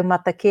kei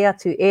taumata ke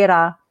atu e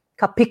rā,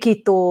 ka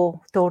piki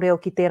tō reo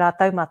ki tērā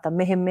taumata.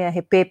 Me he mea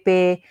he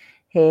pēpē,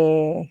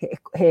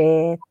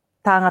 he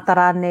tāngata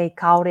rānei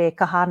kaore e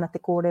kahana te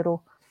kōrero.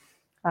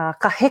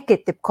 Ka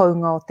heke te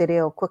kounga o te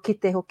reo. Kua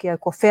kite hoki au,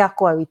 kua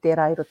wheako au I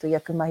tērā I roto I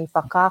aku mahi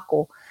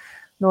whakaako.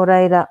 Nō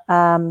reira,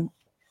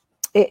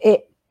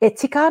 e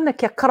tika ana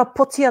kia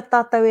karapotia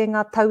tātou e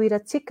ngā tauira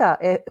tika.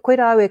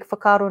 Koira au e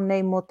whakaro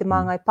nei mo te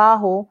māngai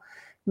pāho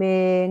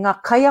me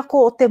ngā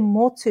kaiako o te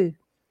motu.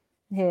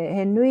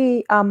 He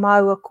nui a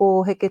maua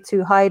ko heke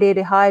tū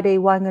haere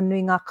wainga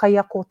nui ngā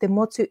kaia ko te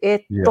motu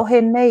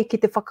tohe nei ki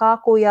te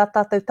whakaako i a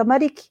tātou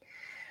tamariki.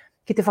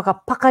 Ki te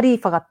whakapakari,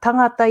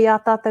 whakatangata i a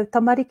tātou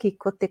tamariki,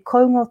 ko te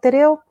kaunga o te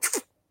reo.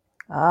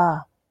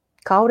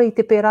 Kaore i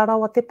te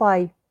pērarawa te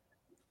pai.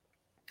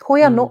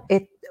 Hoi anō,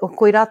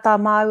 koe rātā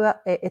maua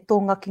tō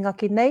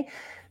ngaki nei,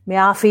 me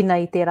āwhina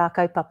i te rā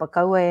kaupapa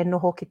kaua e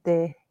noho ki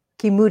te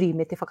kimuri,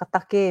 me te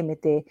whakatake, me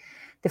te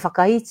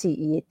whakaiti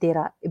i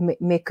tērā,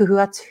 me kuhu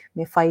atu,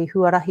 me whai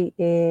huarahi,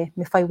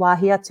 me whai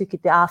wāhi atu ki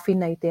te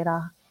āwhina i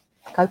tērā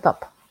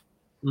kaupapa.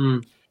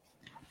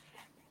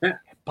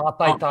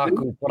 Pātai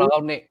tāku,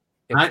 paraone,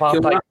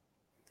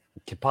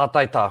 ke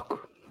pātai tāku.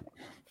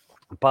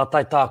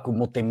 Pātai tāku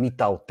mo te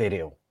mita o te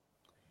reo.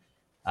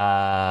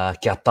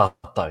 Kia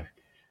tātou.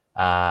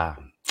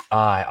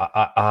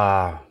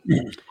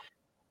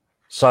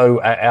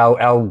 So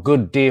our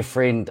good dear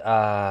friend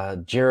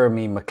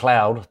Jeremy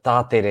McLeod,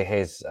 tātere,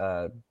 has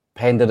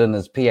handed in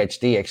his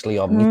PhD actually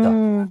on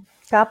mita.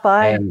 Ka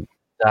pai. And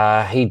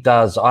he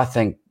does, I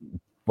think,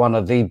 one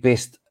of the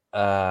best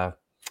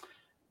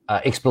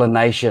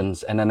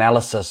explanations and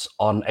analysis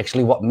on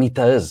actually what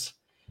mita is.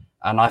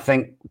 And I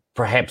think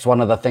perhaps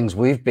one of the things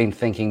we've been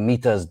thinking,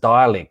 mita is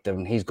dialect,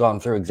 and he's gone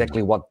through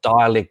exactly what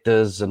dialect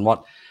is and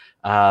what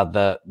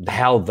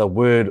how the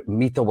word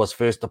mita was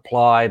first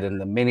applied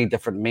and the many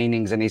different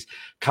meanings, and he's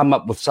come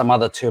up with some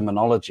other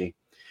terminology.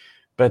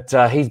 But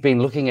he's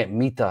been looking at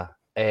mita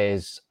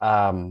as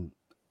a,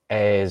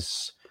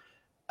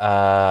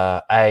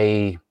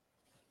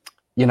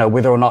 you know,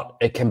 whether or not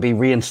it can be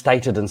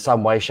reinstated in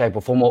some way, shape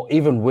or form, or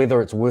even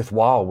whether it's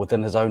worthwhile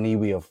within his own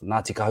iwi of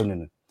Ngāti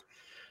Kahungunu.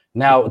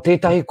 Now,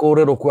 tētahi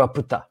kōrero kua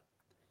puta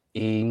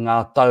i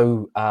ngā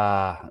tau,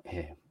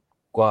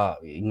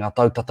 i ngā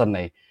tau tata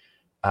nei.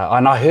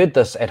 And I heard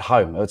this at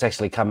home. It's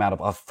actually come out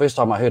of, first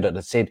time I heard it,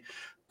 it said,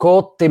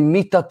 ko te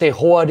mita te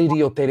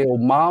hoariri o te reo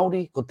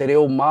Māori, ko te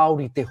reo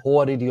Māori te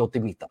hoariri o te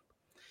mita.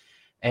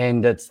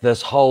 And it's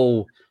this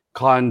whole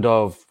kind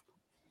of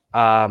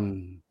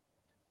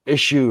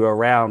issue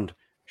around,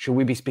 should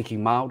we be speaking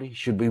Māori?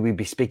 Should we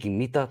be speaking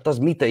mita? Does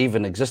mita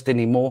even exist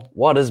anymore?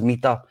 What is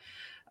mita?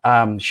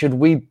 Should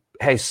we,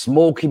 as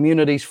small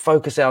communities,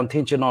 focus our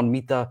attention on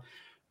mita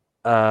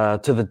to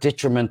the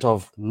detriment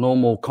of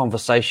normal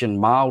conversation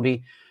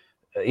Māori?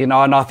 You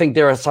know, and I think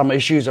there are some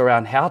issues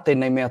around how te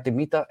nei mea te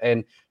mita,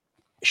 and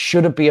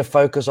should it be a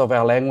focus of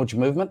our language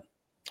movement?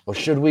 Or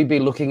should we be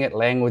looking at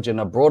language in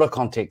a broader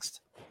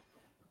context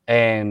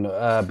and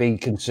being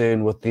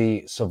concerned with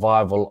the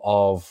survival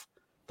of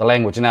the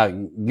language? Now,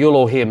 you'll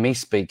all hear me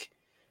speak,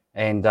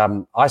 and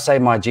I say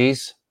my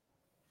G's.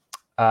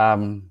 E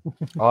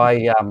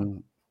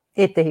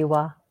tehi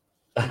wā.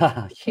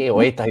 He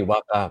o e tehi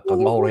wā ka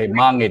ngahoro he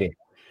māngere.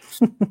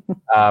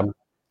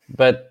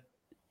 But,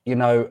 you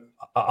know,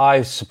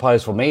 I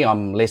suppose for me,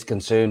 I'm less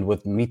concerned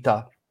with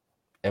mita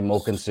and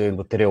more concerned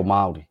with te reo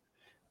Māori.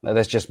 Now,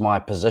 that's just my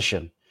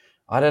position.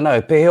 I don't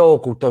know.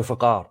 Peheo ko tau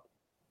whakaaro.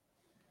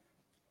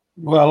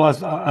 Well,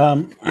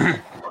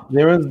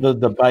 there is the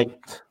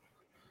debate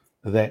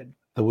that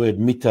the word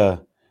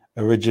mita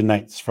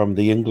originates from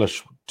the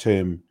English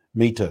term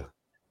meter,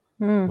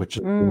 which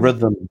is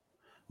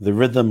the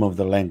rhythm of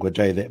the language,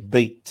 that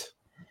beat.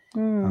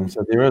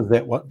 So there is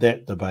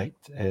that debate,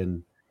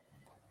 and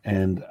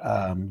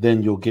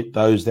then you'll get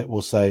those that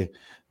will say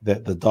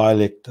that the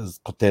dialect is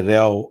ko te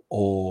reo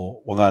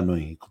o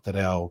Wanganui, ko te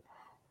reo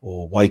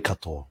o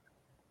Waikato,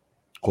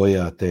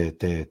 koia te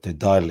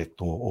dialect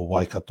o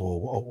Waikato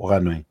o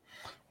Wanganui.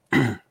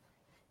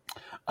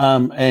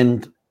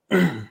 And,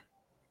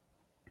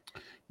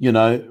 you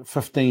know,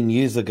 15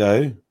 years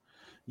ago,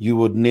 you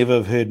would never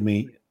have heard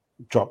me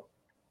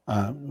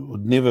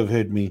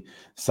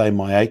say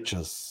my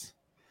H's.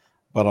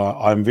 But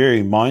I'm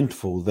very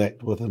mindful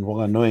that within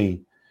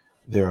Wanganui,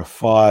 there are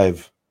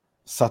 5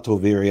 subtle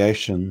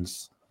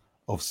variations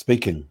of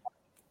speaking.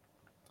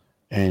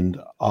 And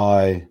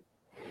I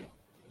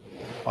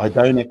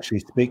don't actually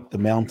speak the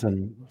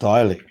mountain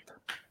dialect,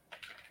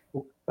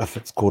 if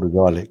it's called a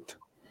dialect.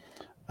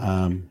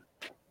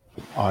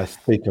 I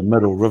speak a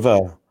Middle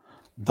River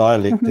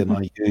dialect,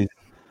 and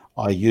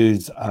I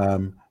use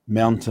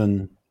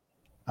mountain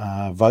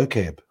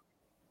vocab,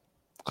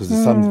 because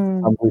there's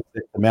some words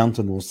that the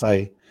mountain will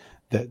say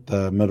that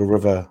the Middle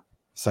River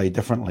say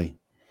differently,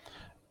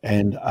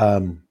 and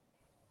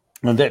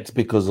that's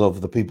because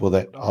of the people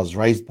that I was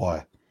raised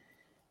by.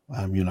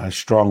 You know,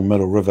 strong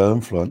Middle River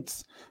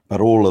influence, but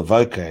all the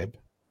vocab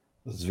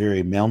is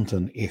very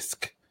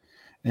mountain-esque,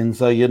 and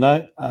so, you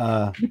know,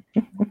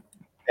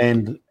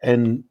 and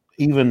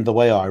even the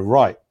way I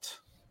write,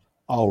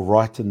 I'll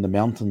write in the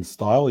mountain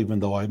style, even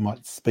though I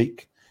might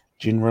speak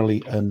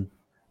generally in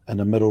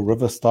a Middle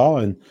River style,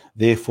 and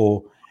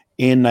therefore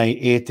ēnei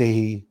e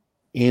tehi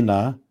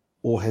ēnā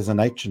all has an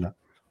H in it.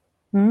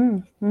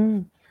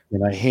 You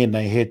know, he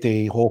nei he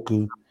tehi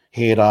hoku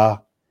he rā,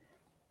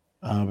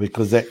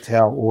 because that's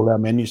how all our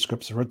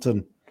manuscripts are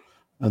written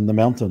in the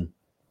mountain.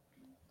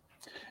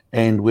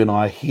 And when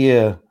I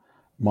hear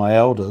my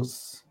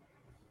elders,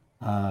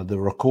 the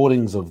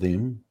recordings of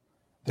them,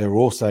 they're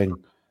all saying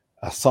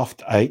a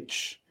soft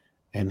H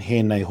and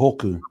he nei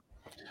hoku.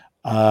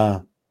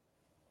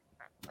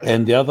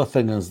 And the other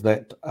thing is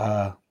that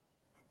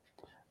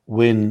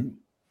when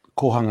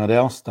Kohanga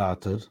Reo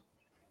started,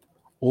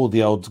 all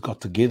the olds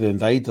got together and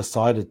they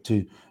decided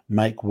to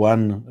make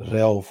one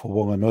reo for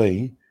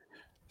Wanganui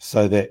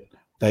so that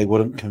they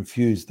wouldn't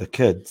confuse the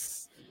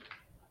kids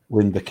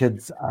when the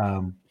kids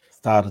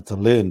started to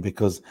learn,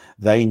 because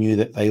they knew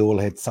that they all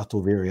had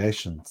subtle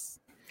variations.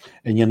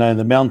 And you know,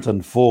 the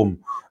mountain form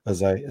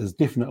is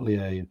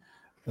definitely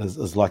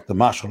is like the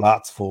martial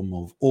arts form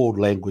of all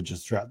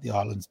languages throughout the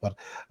islands, but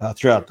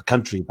throughout the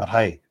country. But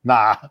hey,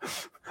 nah,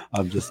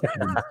 I'm just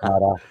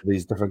after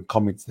these different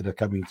comments that are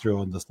coming through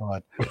on the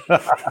side.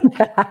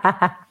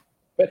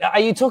 But are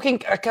you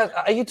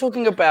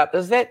talking about,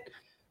 is that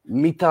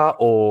mita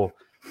or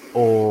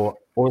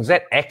is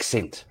that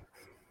accent?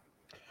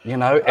 You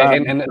know,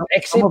 and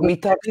accent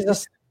mita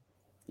is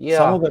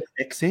some of it's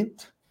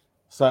accent.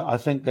 So I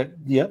think that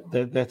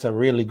that's a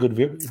really good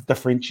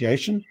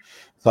differentiation.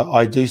 So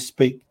I do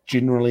speak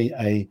generally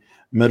a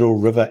Middle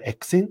River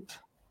accent,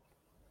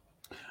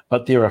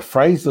 but there are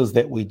phrases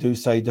that we do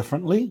say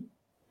differently,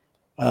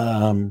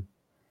 and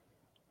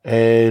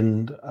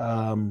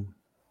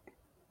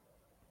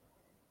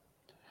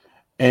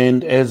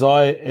as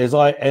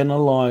I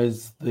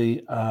analyze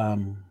the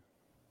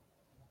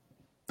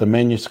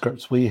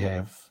manuscripts we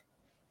have,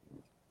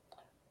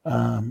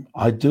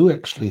 I do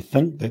actually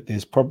think that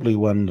there's probably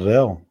one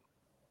reo,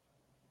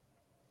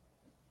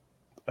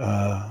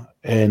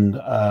 and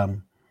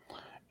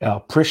our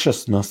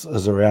preciousness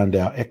is around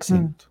our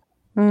accent.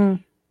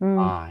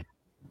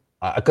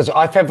 Because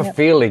I have a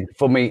feeling,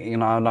 for me, you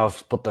know, I know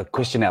I've put the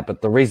question out,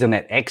 but the reason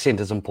that accent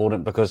is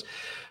important, because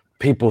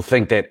people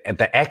think that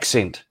the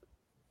accent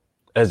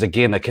is,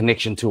 again, a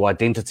connection to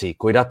identity.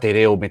 Koira te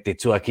reo me te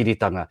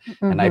tuakiritanga.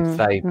 And they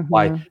say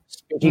by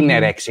speaking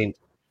that accent,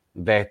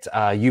 that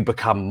you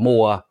become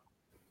more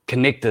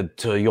connected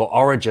to your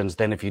origins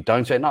than if you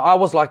don't say. No, I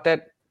was like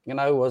that. You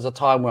know, it was a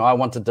time where I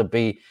wanted to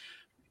be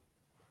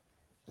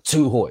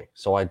Tuhoi.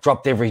 So I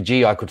dropped every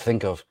G I could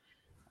think of.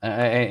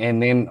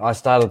 And then I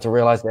started to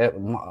realize that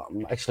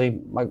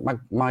actually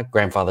my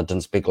grandfather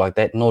didn't speak like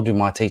that, nor do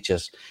my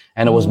teachers.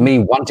 And it was me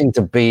wanting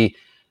to be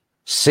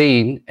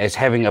seen as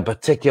having a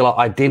particular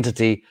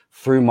identity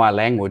through my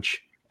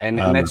language. And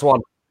that's what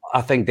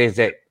I think there's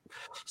that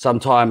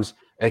sometimes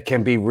it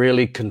can be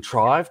really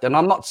contrived. And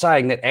I'm not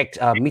saying that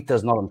mita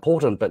is not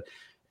important, but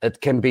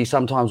it can be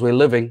sometimes I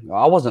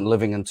wasn't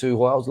living in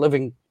Tuhoi, I was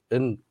living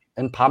in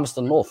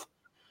Palmerston North.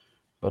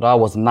 But I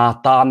was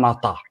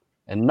nata.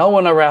 And no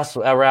one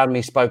around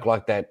me spoke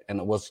like that. And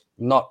it was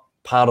not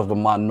part of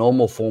my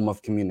normal form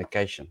of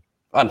communication.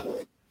 No,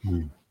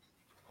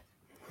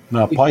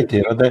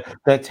 Paitera,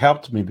 that's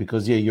helped me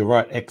because, yeah, you're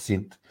right,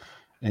 accent.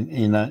 And,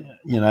 in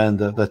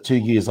the 2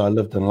 years I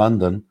lived in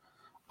London,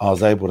 I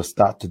was able to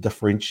start to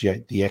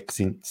differentiate the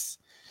accents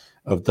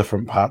of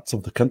different parts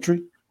of the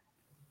country.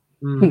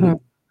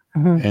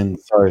 And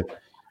so,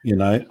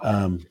 I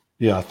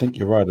think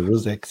you're right, it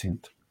is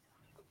accent.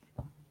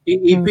 I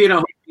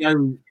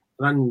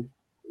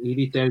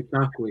rite au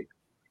tā koe.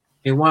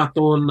 He wā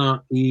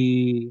tōna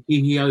I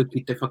hihi au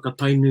ki te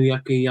whakatainui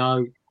ake I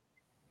au,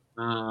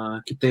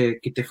 ki te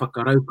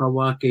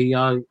whakaraukawa ake I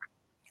au,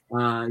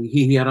 I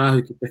hihi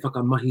arau ki te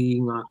whakamahi I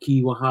ngā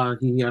kiwaha,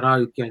 hihi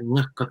arau ki a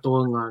ngā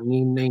katoa, ngā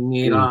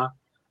ngī rā.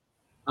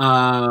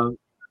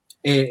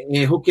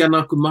 E hoki ana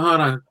aku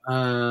mahara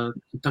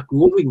ki taku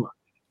owinga.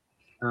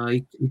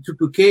 I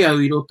tupu ke au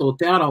I roto o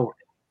te arawa.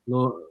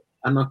 No,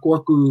 ana ko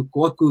aku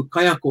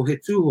kai ako he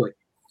tūhoi.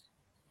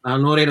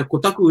 Nō reira, ko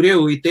taku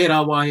reo I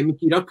tērā wā he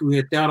miki rapu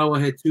he te arawa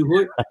he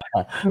tūhoi.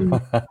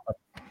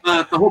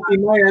 Ka hoki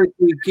mai au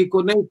ki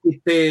konei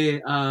ki te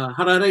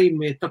hararei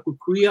me taku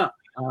kuia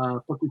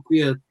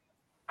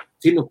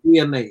tino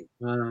kuia nei.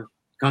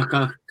 Ka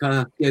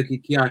kia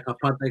ki ai, ka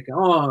pātai ka,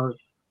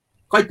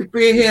 kai te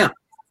pēhea.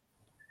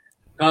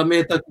 Ka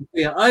me taku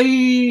kuia,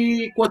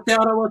 ai, ko te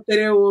arawa te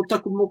reo o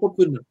taku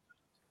mokopuna.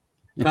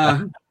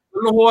 Ka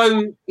noho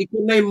au I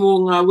konei mō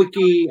ngā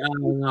wiki,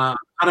 ngā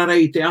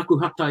hararei te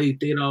akuhata I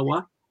tērā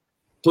wā,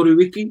 toru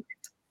wiki,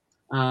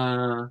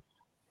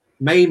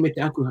 mei me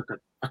te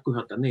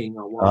akuhata nei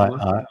ngā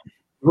wā.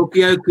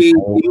 Hoki au ki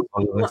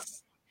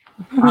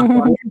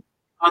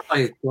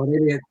pātai, kua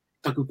rere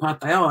taku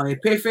pātai awa, e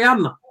pēwhi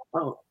ana.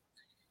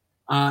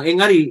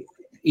 Engari,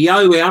 I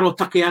au e aro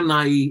take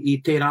ana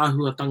I tērā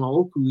ahuatanga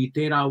oku, I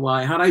tērā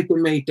wā e haraite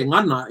mei te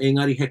ngana,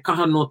 engari he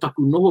kaha no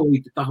taku noho I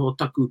te taho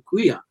taku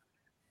kuia,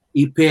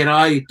 I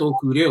pērā I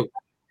tōku reo.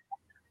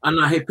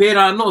 Ana he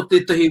pērā no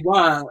tētahi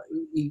wā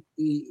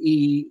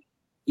I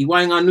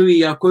wainga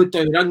nui a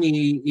koutou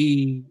rangi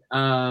I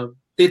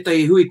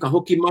tētahi hui ka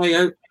hoki mai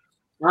au,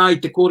 I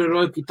te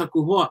kōrero au ki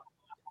taku hoa.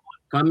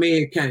 Ka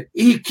me kia,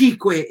 I ki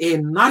koe e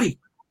nari.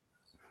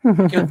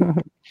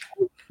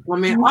 Ka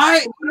me,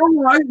 ai,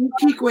 rongo au I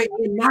ki koe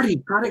e nari,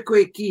 kare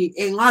koe ki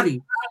e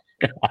ngari.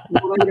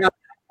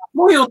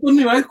 Mohi o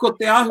tonu au ko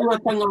te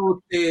āhuatanga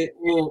o te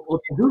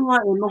hunga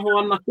e noho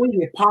ana koe,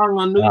 me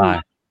pānga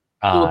nui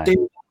o te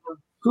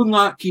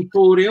hunga ki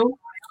tō reo.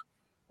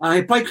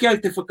 He pai ki au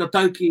te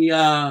whakatau ki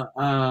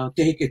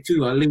te heke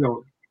tua,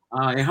 Leo.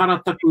 E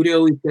hara taku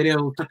reo i te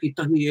reo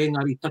takitahi,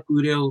 engari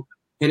taku reo,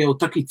 he reo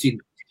takitini.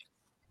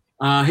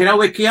 He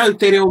rau e ki au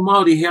te reo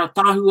Māori, he a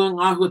tāhua,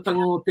 ngā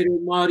huatanga o te reo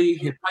Māori,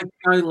 he pai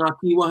ki au ngā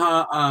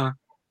kiwaha,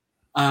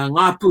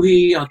 ngā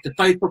puhi, te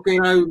taitoke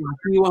rau, ngā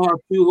kiwaha,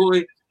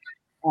 tūhoi.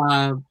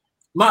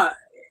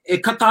 E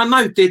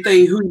katānau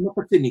tētahi hui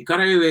makatini, ka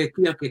reo e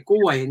kia ke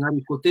kōai,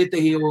 engari ko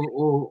tētahi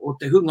o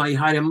te hunga i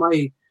haere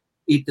mai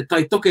i te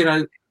taitoke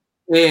rau,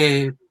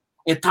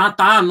 e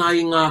tātāna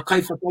i ngā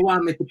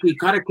kaiwhakawā me te pi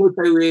kare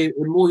koutou e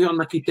mohi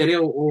ana ki te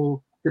reo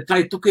o te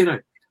taitoke rau.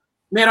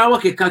 Me rawa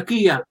ke ka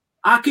kia,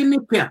 ake ne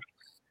pea,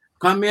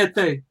 ka mea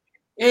tau,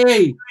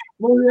 ei,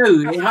 mohi au,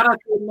 e hara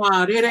te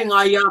mā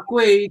rerenga i a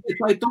koe i te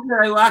taitoke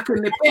rau, ake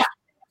ne pea.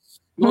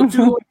 No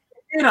tū o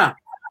tērā,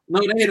 no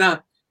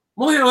reira,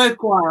 mohi au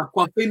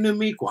kua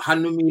whenumi, kua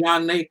hanumi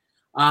rānei,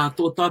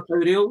 tō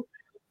tātou reo.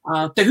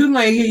 Te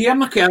hunga e hihi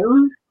ana ke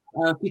au,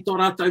 ki tō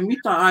rātou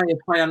mita, e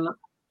whai ana.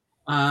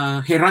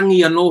 He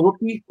rangi anō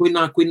hoki,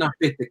 koina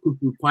pe te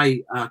kupu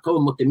pai, kaua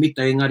mo te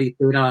mita engari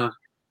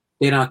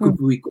tērā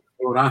kupu i ko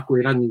rāko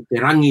e rangi, te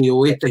rangi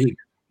o etahi.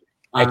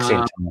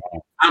 Accent.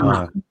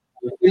 Ana,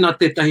 ina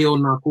tētahi o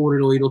nā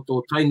kōrero i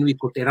roto tainui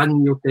ko te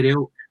rangi o te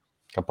reo.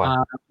 Ka pai.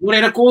 Nō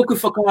reira, kōku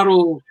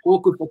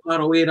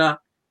whakaro era,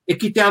 e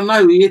ki te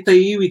anau i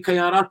etahi iwi kai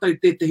a rātou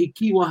tētahi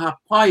kiwaha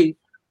pai,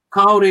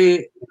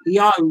 kaore i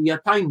au i a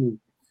tainui.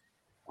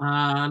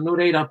 Nō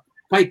reira,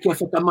 pai kia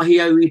whakamahi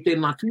au i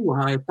tēnā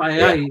kiwaha, e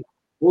pai ai,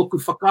 kōku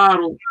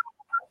whakaro,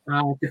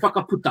 te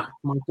whakaputa,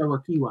 mai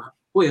taua kiwaha.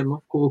 Koe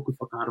anō, kōku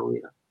whakaro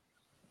era.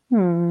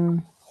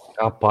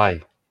 Ka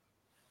pai.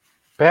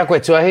 Pea koe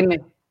tuahine?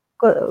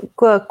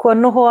 Kua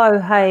noho au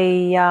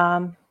hei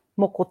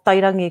moko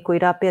tairangi ko i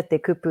rāpea te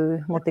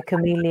kupu mo te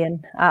chameleon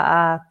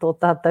tō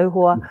tātou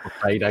hoa. Moko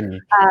tairangi.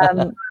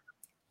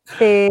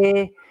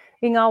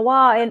 I ngā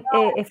wā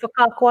e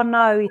whakakoa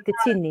nau i te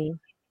tini,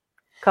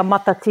 ka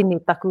mata tini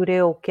taku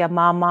reo kia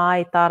māmā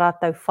i tā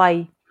rātou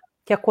whai.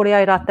 Kia kore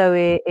ai rātou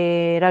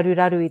e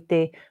raru i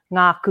te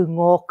ngāku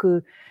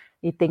ngōku,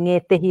 i te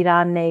ngētehi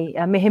rānei,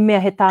 mehe mea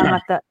he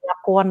tāngata e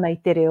ako ana i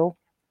te reo.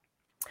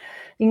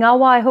 I ngā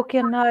wā e hoki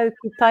anau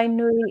ki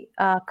tainui,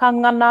 ka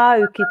ngana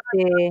au ki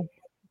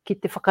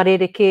te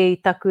whakarereke i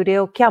taku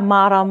reo, kia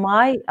māra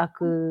mai,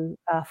 aku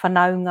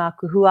whanaunga,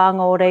 aku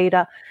huanga o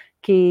reira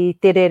ki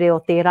te rere o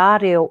te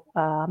rāreo.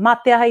 Mā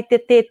te ahai te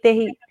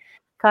tētehi,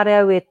 ka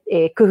reo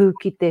e kuhu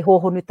ki te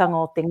hōhonutanga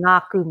o te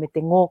ngāku me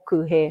te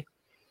ngōku he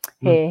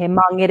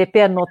māngere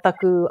pēr no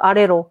taku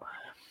arero.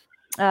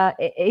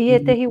 I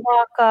tehi wā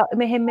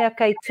mehe mea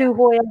kei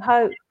tūhoi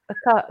hau,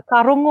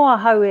 ka rongoa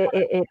hau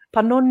e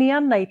panoni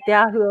ana i te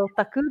āhua o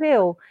taku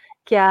reo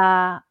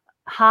kia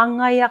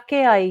hāngai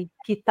ake ai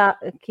ki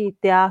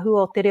te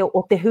āhua o te reo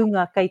o te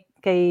hunga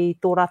kei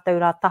tō rātou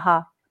rā taha,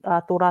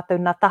 tō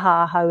rātou nā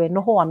taha ahau e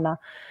noho ana.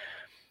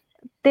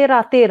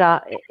 Tērā,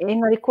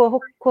 engari kua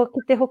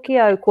ki te hoki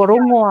au, kua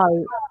rongo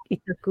au i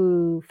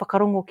taku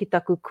whakarongo ki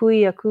taku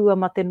kuia kua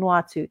ma te noa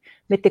atu.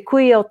 Me te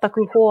kuia o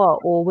taku hoa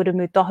o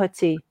Wiremu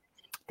Tahiti,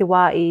 te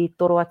wā i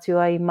toro atu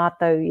ai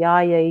mātou i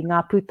aia i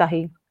ngā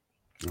pūtahi.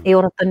 E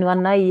ora tanu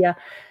ana ia,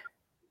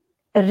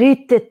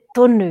 rite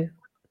tonu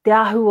te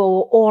āhua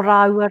o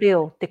rāua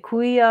reo, te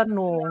kuia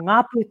no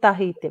ngā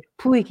pūtahi, te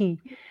puihi,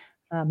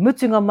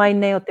 mutunga mai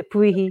nei o te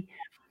puihi,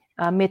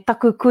 me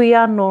taku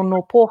kuia no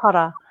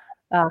pōhara,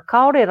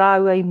 kaore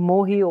rāua i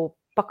mohi o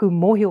paku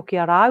mohi o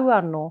kia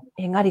rāua no,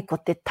 engari ko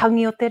te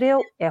tangi o te reo,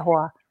 e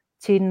hoa,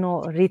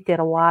 tino rite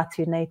rawa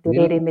atu nei te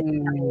rere me te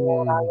tangi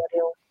o rāua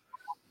reo.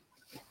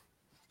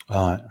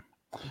 Right.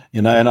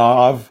 You know, and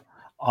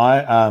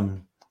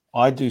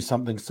I do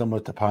something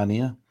similar to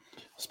Pania,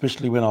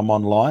 especially when I'm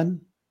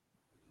online.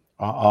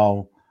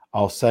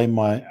 I'll say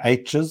my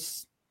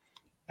H's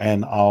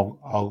and I'll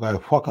go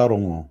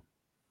whakarongo.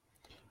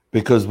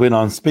 Because when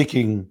I'm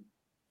speaking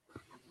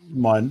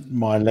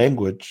my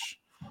language,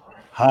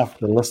 half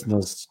the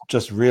listeners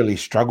just really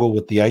struggle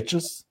with the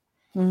H's.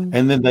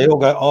 And then they all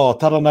go, oh,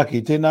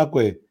 taranaki, tēnā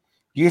koe.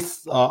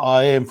 Yes,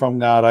 I am from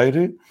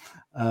Ngārauru.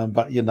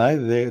 But, you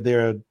know,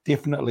 there are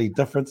definitely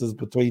differences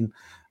between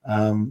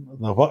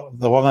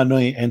the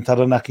Wanganui and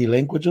Taranaki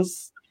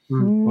languages,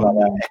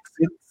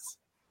 accents.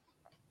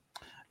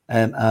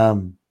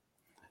 And,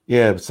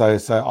 yeah, so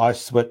I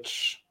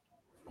switch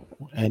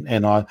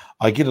and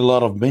I get a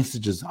lot of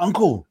messages.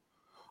 Uncle,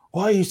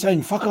 why are you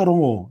saying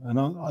whakarongo? And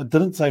I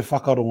didn't say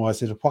whakarongo, I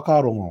said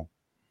whakarongo.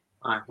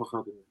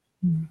 Whakarongo.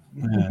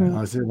 Yeah,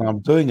 I said I'm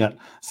doing it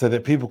so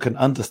that people can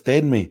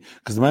understand me.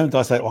 Because the moment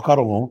I say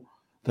whakarongo,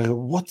 they go,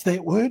 what's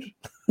that word?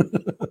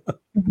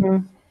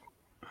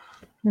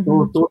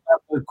 Tō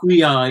tātou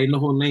kuia e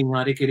noho nei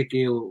ngā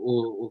rekereke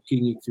o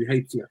Kingi tu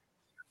Heitia.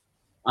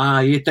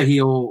 I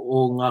etahi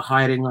o ngā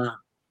haerenga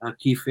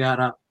ki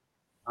whiara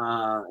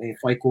e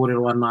whai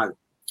kōrero anau.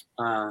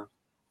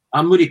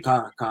 A muri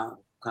ka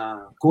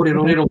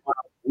kōrero rero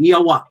i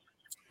awa.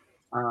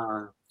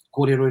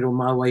 kōrero iro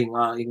māwai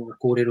i ngā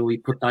kōrero I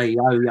puta I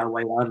au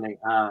wai anei.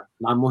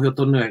 Nā mohio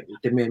tonu I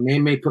te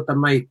mei puta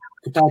mai,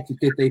 puta atu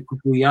tētai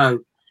kupu I au,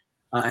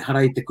 e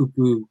hara I te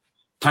kupu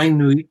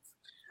tainui,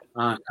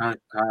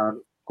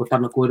 ko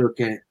tana kōrero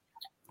ke,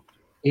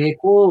 e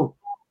ko,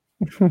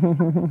 I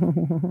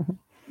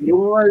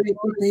roa I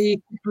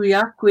te kupu I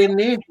a koe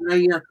ne,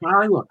 nei a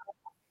tāua.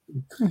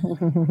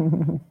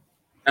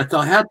 Tā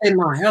hea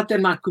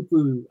tēnā kupu,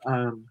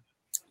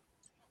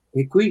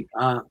 e kui,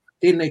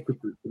 tēnei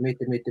kupu, te me,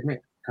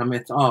 ka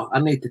mea,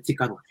 anei te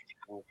tikanga.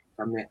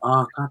 Ka mea,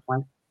 ka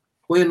pai.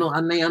 Koe no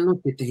anei anu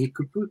te he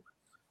kupu,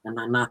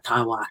 nā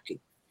tāua ake.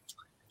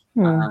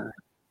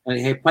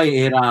 He pai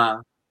e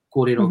rā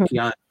kōrero ki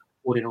a,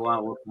 kōrero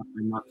a o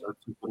tātai mātua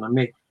tūpuna.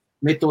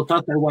 Me tō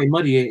tātai wai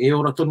mari e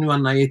ora tonu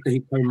ana e te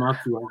hikai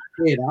mātua.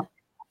 Pērā.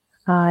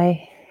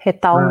 Ai, he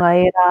taonga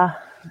e rā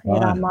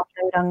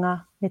mātauranga,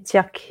 me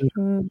tiaki.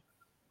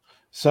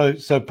 So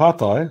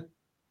Patai,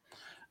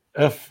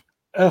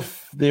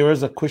 if there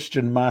is a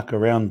question mark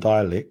around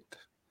dialect,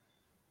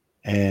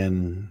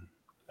 and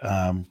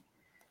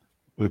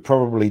we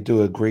probably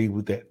do agree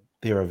with that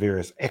there are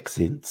various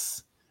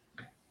accents,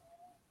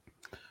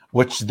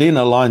 which then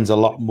aligns a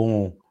lot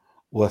more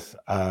with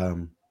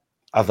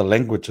other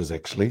languages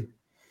actually,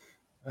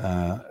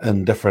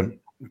 in different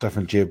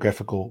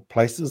geographical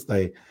places.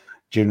 They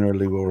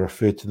generally will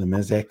refer to them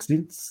as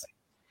accents.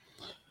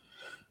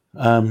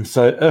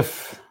 So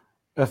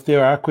if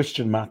there are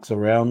question marks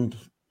around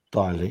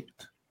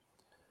dialect,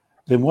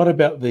 then what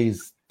about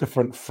these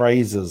different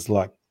phrases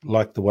like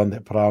the one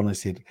that Paraone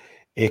said,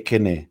 e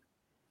kene,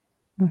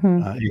 e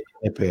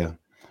kene pea?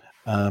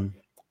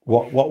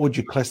 What would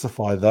you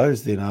classify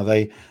those then? Are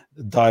they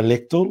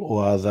dialectal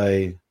or are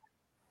they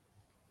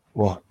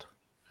what?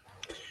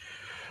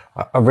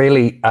 I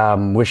really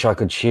wish I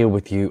could share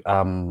with you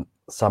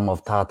some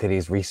of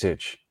Tātere's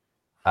research,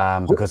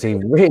 because he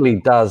really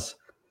does.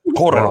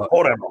 Kōrero.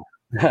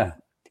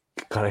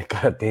 Kare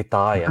te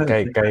tāia,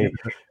 kei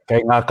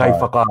ngā kai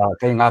whakawā,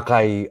 kei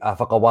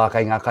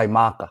ngā kai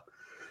māka.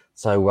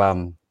 So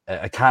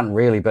I can't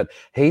really, but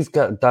he's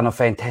done a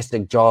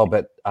fantastic job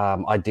at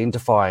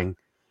identifying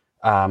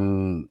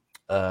the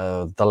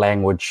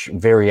language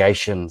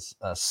variations,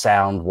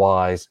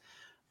 sound-wise,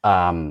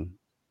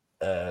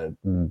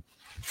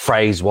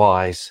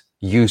 phrase-wise,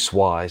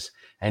 use-wise,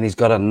 and he's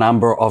got a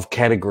number of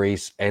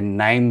categories and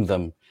named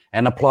them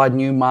and applied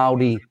new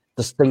Māori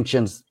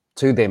distinctions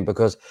to them,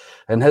 because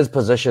in his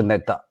position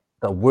that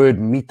the word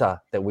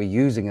mita that we're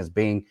using is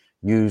being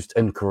used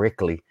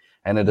incorrectly,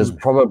 and it is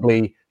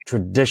probably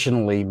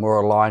traditionally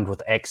more aligned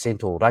with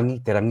accent or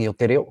rangi, te rangi o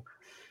te reo.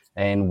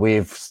 And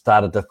we've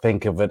started to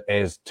think of it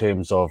as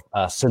terms of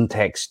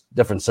syntax,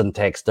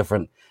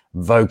 different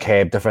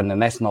vocab, different,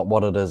 and that's not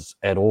what it is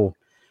at all.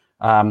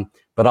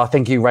 But I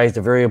think you raised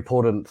a very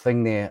important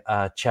thing there,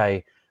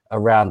 Che,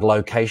 around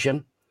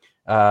location.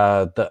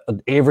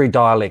 Every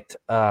dialect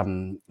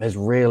is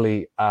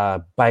really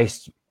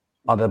based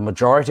on the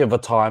majority of the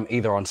time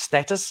either on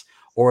status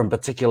or in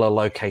particular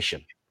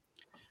location.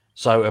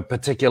 So a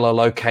particular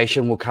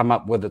location will come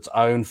up with its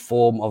own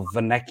form of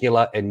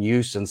vernacular and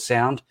use and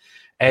sound,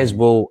 as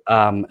will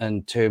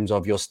in terms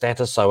of your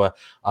status. So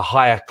a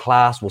higher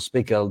class will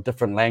speak a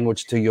different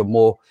language to your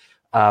more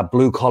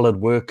blue-collared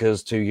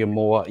workers, to your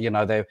more,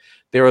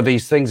 there are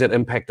these things that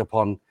impact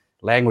upon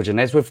language. And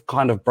as we've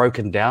kind of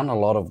broken down a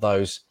lot of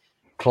those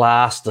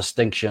class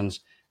distinctions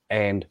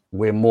and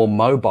we're more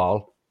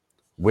mobile,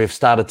 we've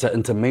started to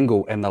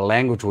intermingle and the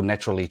language will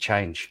naturally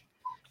change.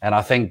 And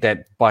I think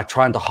that by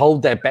trying to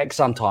hold that back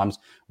sometimes,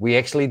 we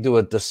actually do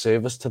a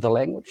disservice to the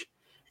language,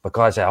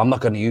 because I'm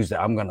not going to use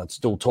that. I'm going to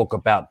still talk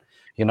about,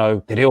 te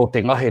reo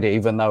te ngahere,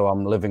 even though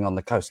I'm living on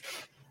the coast.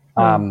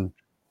 And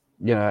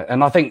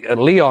I think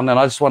Leon, and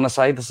I just want to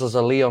say this is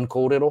a Leon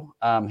kōrero,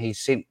 he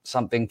sent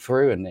something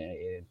through, and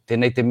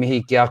tēnei te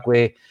mihi ki a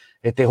koe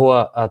e te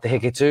hoa te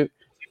heke tū.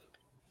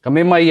 Ka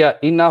me mai ia,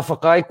 I nā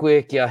whakai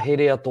koe kia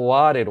herea tō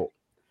ārero.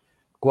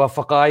 Kua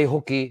whakai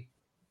hoki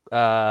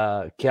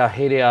kia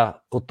herea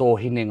ko tō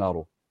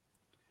hinengaro.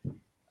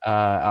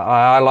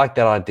 I like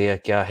that idea,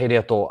 kia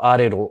herea tō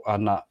ārero,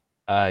 ana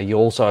you're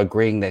also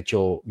agreeing that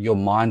your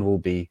mind will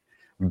be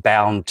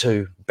bound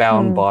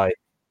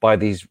by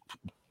these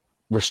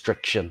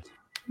restrictions.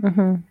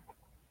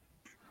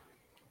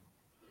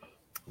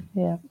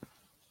 Yeah.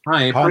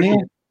 Hi,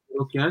 Pane?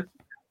 okay.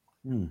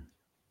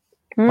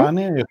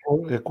 Pane, e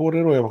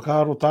kōrero e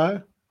whakaaro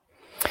tae?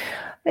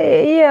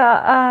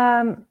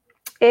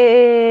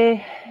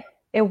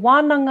 E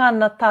wānanga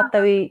na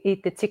tātou I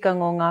te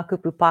tikanga o ngā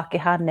kupu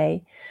Pākehā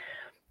nei,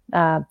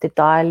 te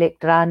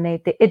dialect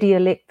rānei, te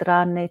idiolect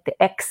rānei, te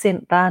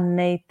accent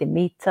rānei, te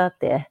mita,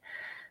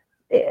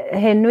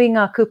 he nui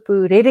ngā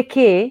kupu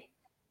rereke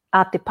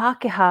a te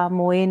Pākehā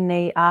mō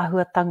enei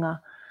āhuatanga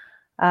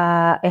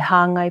e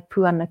hāngai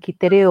puana ki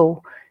te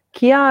reo.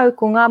 Ki au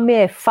ko ngā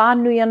mea e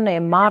whānui ana, e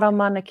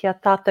mārama ana ki a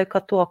tātou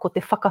katoa ko te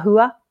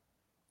whakahua.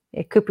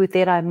 E kupu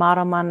tērā e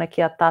mārama ana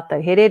ki a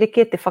tātou. He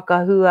rereke te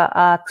whakahua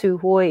a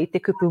tūhoi I te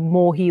kupu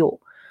mōhio.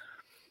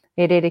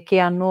 E rereke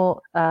anō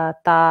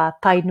tā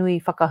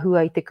tainui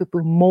whakahua i te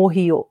kupu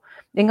mōhio.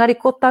 Engari,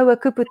 ko taua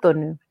kupu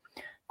tonu,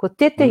 ko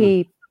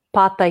tetehi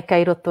pātai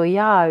kei roto i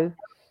au,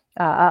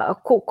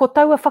 ko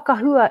taua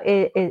whakahua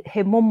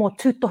he momo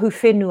tūtohu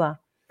whenua,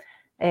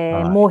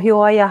 mōhio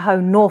ai ahau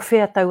no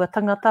whea taua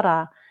tangata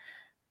rā,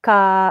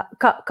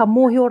 ka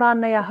mōhio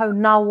rānei ahau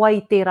nā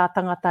wai tērā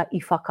tangata i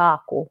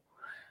whakaako.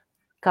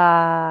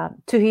 Ka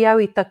tuhi au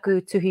i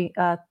taku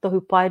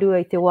tohu pairua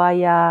i te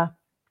waia,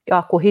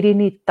 ko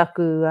hirini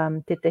taku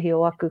te tehi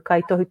o aku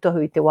kai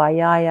tohu i te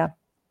waia.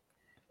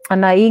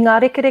 Ana i ngā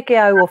rekereke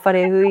au o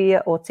Wharehui,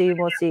 o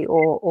Tīmosi,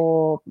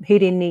 o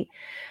Hirini,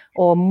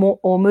 o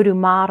Muru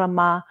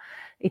Mārama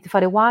i te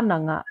whare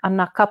wānanga,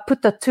 ana ka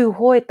puta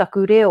tūhoe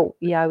taku reo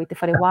i au i te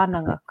whare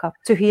wānanga, ka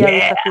tuhi au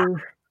i taku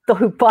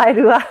tohu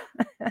pairua.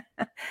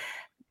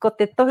 Ko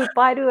te tohu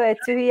pairua e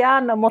tuhi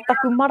ana mo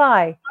taku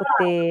marae,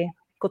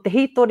 ko te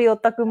hitori o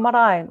taku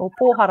marae, o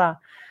Pōhara.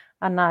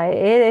 Ana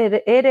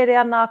e rere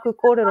ana aku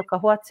kōrero ka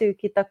hoatu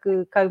ki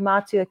taku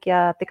kaumātua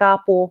kia te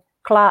kāpō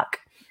Clark.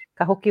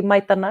 Ka hoki mai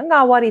tana,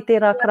 ngā wari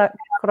tērā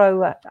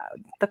kraua,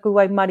 taku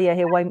wai maria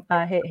he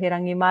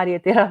rangi maria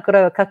tērā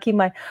kraua, ka ki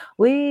mai,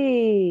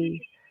 ui,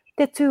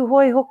 te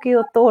tūhoi hoki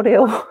o tō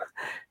reo,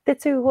 te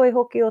tūhoi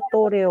hoki o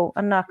tō reo.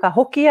 Ana ka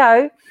hoki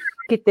au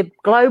ki te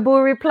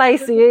Global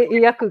Replace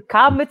i aku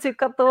kāmutu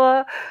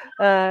katoa,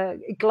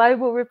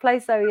 Global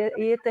Replace au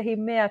i etahi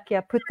mea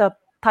kia puta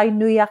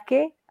tainui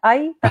ake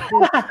ai,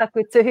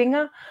 taku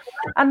tuhinga.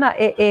 Ana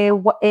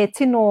e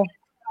tino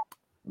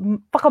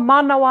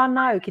whakamānawa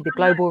ana au ki te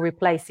Global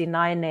Replace i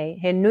nei,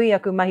 he nui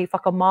aku mahi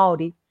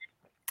whakamaori,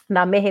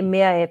 nā mehe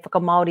mea e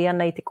whakamaori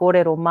ana i te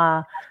kōrero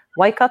mā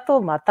Waikato,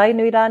 mā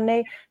tainui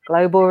rānei,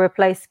 Global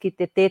Replace ki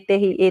te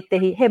tētehi,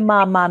 etehi, he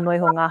mā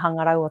noiho ngā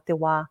hangarau o te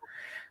wā.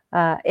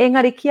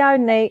 Engari ki au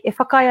nei, e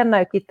whakai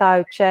ana ki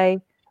tāu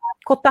Che,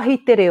 ko tahi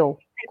te reo,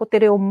 ko te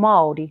reo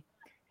Māori,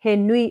 he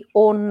nui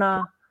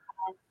ona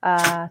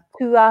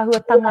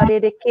tūāhuatanga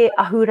rereke,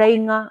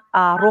 ahureinga,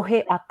 a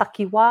rohe, a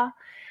takiwā,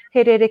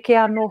 he rereke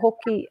anō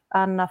hoki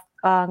ana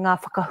ngā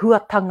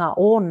whakahuatanga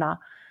ōna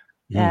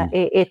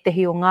e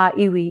tehi o ngā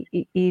iwi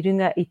i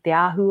runga i te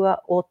āhua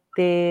o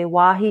te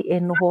wāhi e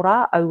noho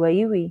rā aua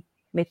iwi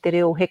me te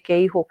reo heke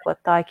iho kua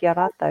tae ki a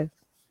rātau.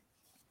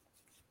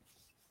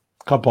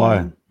 Ka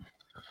pai.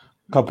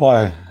 Ka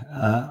pai.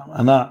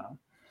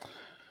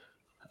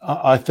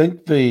 I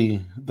think the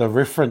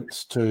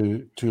reference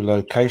to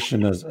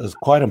location is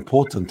quite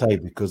important,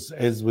 because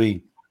as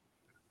we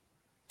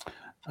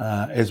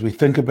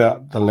think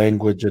about the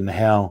language and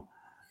how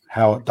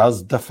it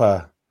does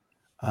differ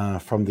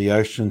from the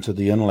ocean to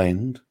the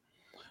inland,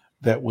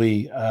 that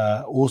we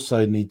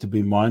also need to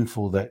be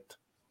mindful that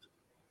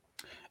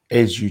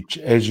as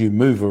you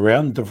move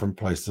around different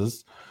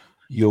places,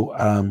 you'll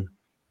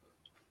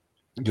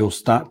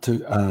start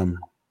to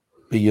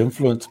be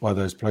influenced by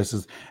those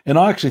places. And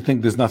I actually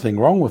think there's nothing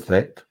wrong with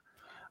that.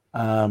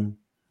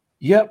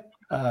 It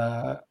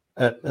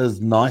is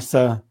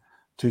nicer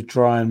to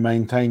try and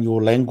maintain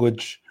your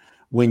language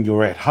when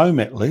you're at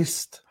home, at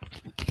least,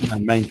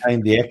 and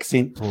maintain the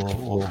accent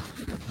or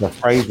the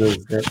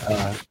phrases that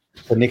are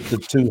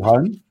connected to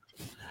home.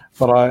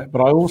 But I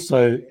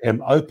also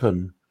am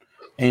open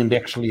and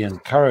actually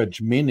encourage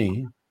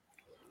many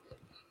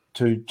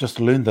to just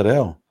learn the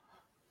reo.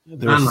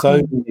 There are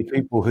so many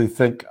people who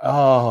think,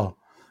 no,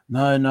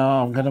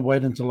 I'm going to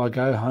wait until I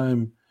go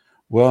home.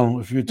 Well,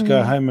 if you're to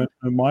go home at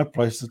my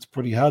place, it's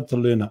pretty hard to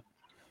learn it,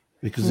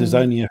 because there's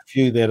only a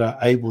few that are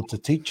able to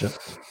teach it.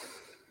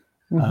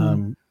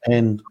 And,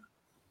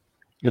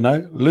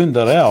 learn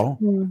the reo,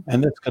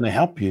 and that's going to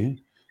help you,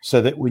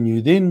 so that when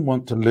you then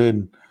want to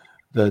learn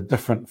the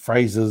different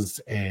phrases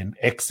and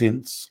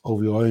accents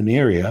of your own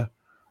area,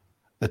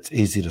 it's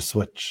easy to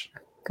switch.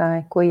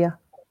 Kai, koia.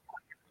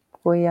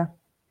 Hea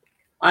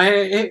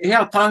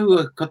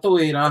tāhua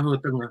katoa i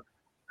rāhuatanga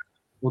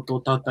o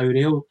tō tātou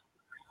reo,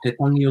 te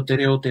tangi o te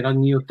reo, te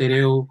rangi o te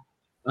reo,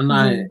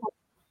 ana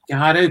ke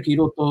hāreu ki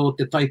roto o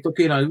te tai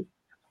toke rau,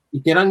 i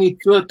te rangi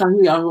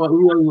tuatahi ahua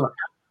ua,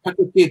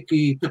 pakeke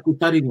ki taku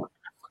taringa.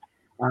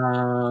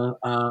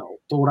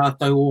 Tō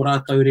rātau o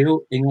rātau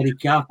reo, engari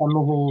ki a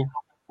whanoho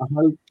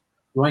ahau,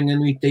 roinga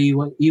nui te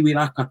iwi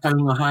rā ka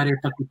taunga haere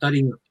taku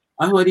taringa.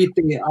 Ahua rite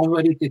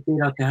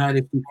tērā te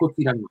haere ki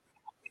kotirangi.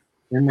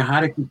 E me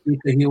haere ki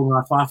te hio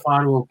ngā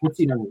whāwhāro o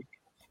kotirangi.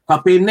 Ka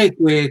pēnei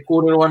koe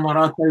kōrero ana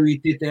rātau i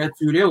te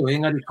atu reo,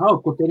 engari kao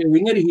ko te reo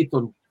ingari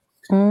hitonu.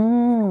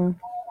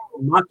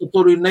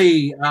 Mātotoru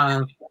nei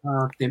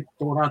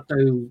tō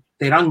rātau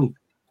te rangi.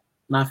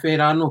 Nā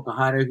whēra anō ka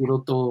haere ki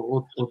roto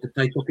o te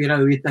taitoke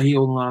rau, etahi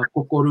o ngā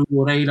kokoru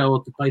o reira o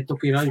te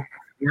taitoke rau.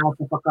 Nā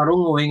te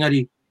whakarongo,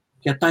 engari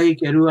kia tahi,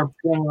 kia rua,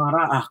 kia ngā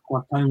rā,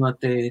 kua taunga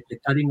te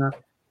taringa,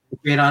 te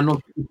whēra anō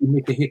ki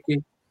me te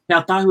heke.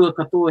 Kia tāhua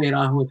katoa e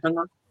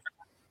rāhuatanga.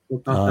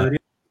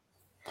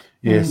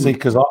 Yeah, see,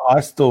 because I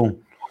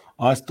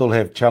still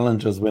have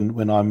challenges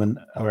when I'm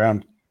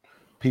around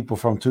people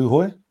from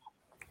Tūhoe,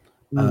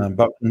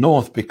 but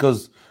north,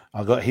 because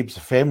I've got heaps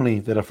of family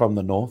that are from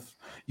the north.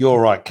 You're all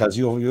right, cuz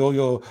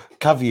you're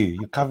cover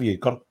you got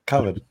it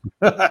covered.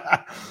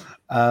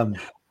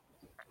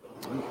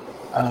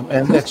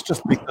 And that's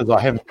just because I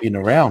haven't been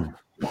around.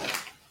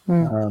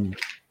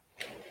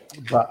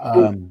 But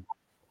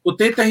Ko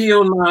tētahi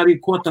o nā ari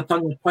kua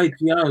tatanga pai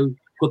ki au,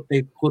 ko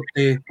te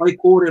pai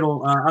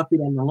kōrero a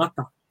Apirana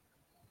Ngata.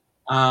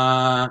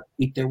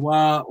 I te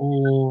wā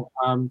o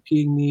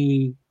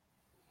Kingi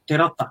Te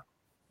Rata.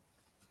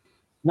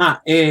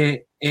 Nā,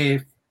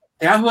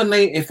 te ahua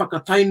nei e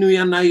whakatainui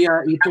ana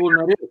ia I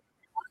tōna reo.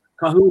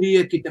 Ka huri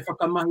e ki te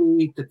whakamahi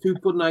I te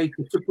tūpuna I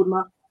te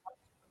tupuna.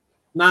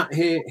 Nā,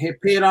 he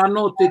pērā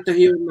anō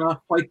tētahi o nā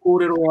pai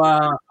kōrero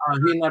a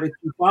Hengare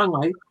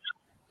Tūwhāngai.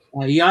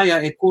 Iaia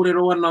e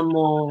kōrero ana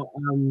mo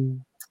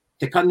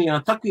te kani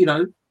a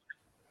Takirau,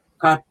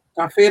 ka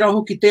whera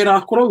hoki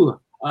tērā koroua,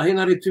 a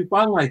Hengare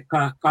Tūwhāngai,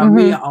 ka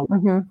mea au.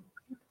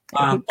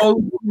 Tau,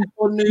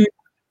 tonu,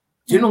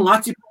 tino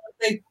Ngāti Porou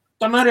nei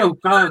tana reo,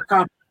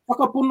 ka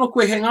whakapono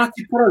koe he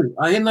Ngāti Porou,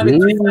 a Hengare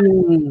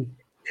Tūwhāngai,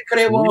 te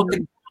krewa o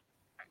te...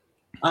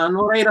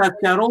 Nō reira,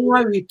 kia rongo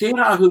au I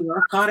tērā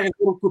hunga, kāre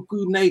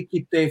horokuku nei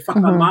ki te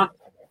whakamāta.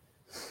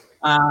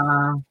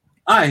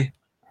 Ai,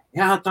 he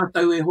aha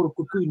tātou e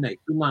horokuku nei,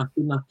 tūnā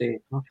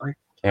te hawhai.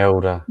 Kia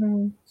ora.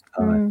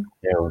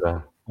 Kia ora.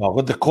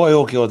 ko te koe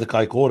oki o te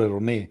kai kōrero,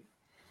 ne?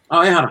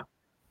 Ehara.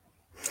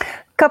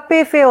 Ka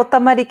pewhi o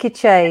Tamariki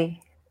Chai,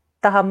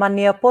 taha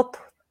Maniapoto,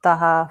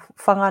 taha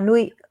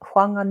Whanganui.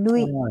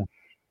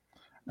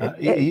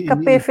 Ka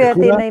pewhi a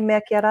tēnei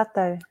mea ki a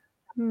rātou.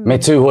 Me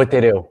tūhoi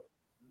te reo.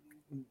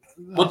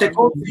 O te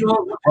kōwhi o...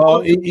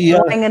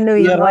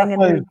 Wainganui.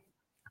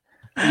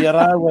 Ia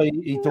rāua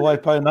I te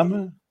waipau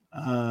namu,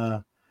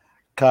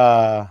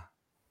 ka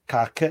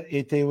ke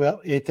e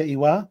te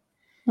iwa,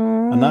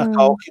 ana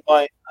ka oki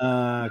mai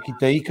ki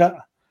te ika,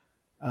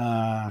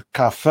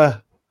 ka wha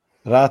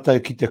rātou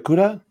ki te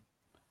kura,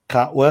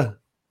 ka ua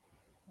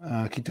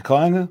ki te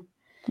kāinga,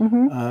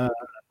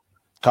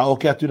 ka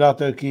oki atu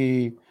rātou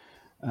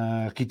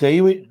ki te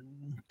iwi,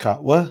 ka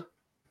ua,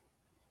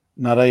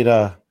 nā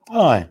reira,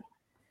 ai,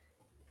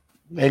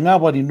 e ngā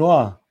wari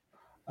noa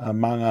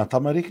mā ngā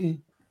tamariki.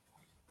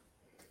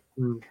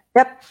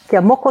 Yep,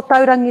 kia moko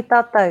taurangi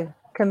tātou,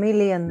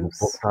 chameleons.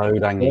 Moko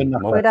taurangi.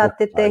 Koira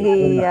te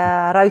tehi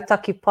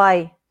rautaki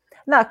pai.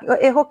 Nā,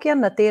 e hoki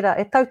ana tērā,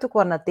 e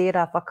tautuku ana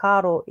tērā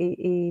whakaro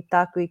I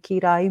tāku I ki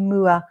rā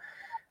imua.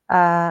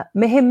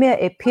 Mehe mea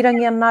e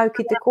pirangi ana au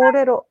ki te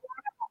kōrero,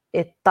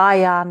 e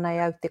tai ana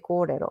au te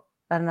kōrero.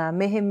 Ana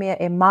mehe mea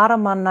e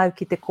marama ana au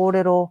ki te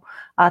kōrero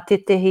a te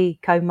tehi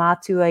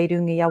kaumātua I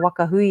rungi a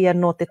wakahui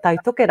anō te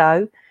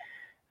tautokerau,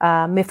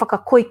 me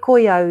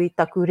whakakoikoi au I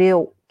taku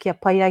reo kia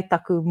pai ai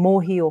taku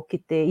mōhio ki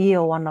te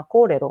io ana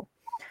kōrero.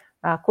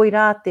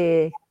 Koirā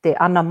te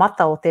ana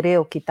mata o te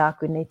reo ki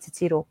tāku nei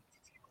titiro.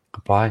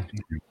 Ka pai.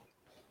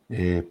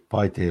 E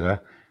pai tērā.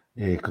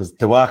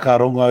 Te wā ka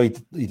rongo au I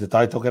te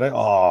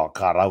taitokerau,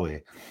 ka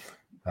rawe.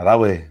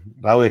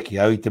 Rawe ki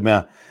au I te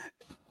mea,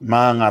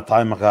 mā ngā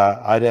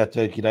taimaka aere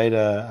atu ki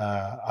reira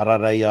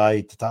ararei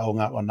ai te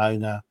taonga o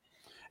naunga.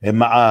 E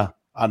maa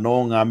anō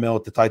ngā mea o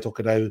te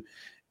taitokerau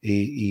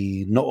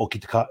I noo ki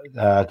te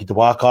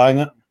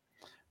wākainga.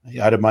 I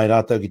aere mai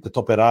rātou ki te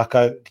tope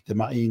rākau, ki te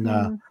mai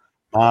ngā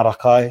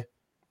mārakai.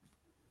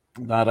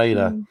 Nā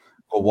reira,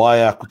 ko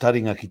waia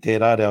kutaringa ki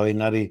tērā reo,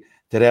 engari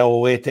te reo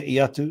o e te I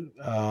atu,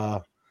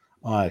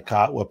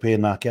 ka ua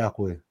pēnā ki a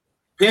koe.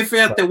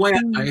 Pewhia te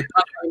waiata, e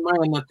tātai mai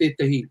ana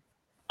tētahi.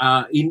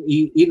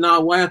 I nā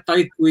waiata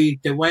iku I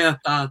te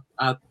waiata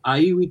a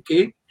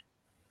iwike,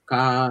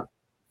 ka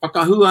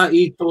whakahua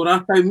I tō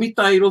rātou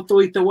mita I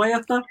roto I te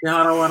waiata, te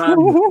harawa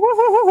rātou.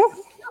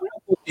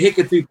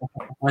 Heke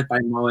tūpaka,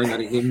 tai mau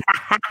engari he.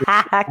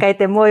 Kei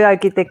te moi au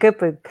ki te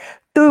kupu.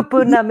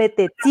 Tūpuna me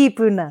te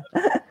tīpuna.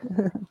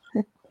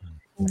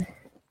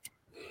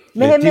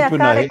 Mehe mea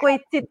kāre koe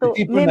tito.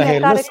 Mehe mea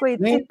kāre koe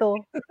tito.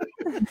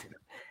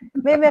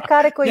 Mehe mea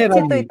kāre koe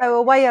tito I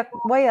tau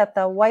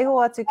waiata. Waiho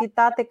atu ki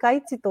tāte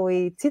kai tito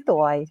I tito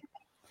ai.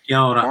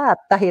 Kia ora. Kia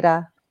tahira.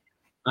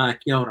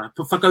 Kia ora.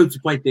 Whakautu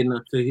pai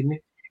tēnā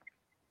tūhine.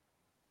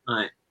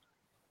 Ai.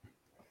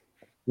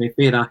 Me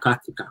pērā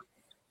kātika.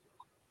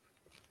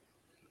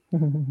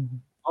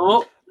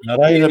 Nā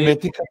reira me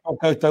tika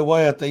whakautau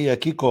waiata I a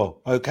kiko,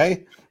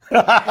 okay?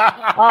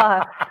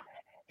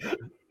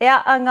 Ea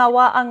anga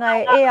wā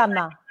anga e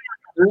ana.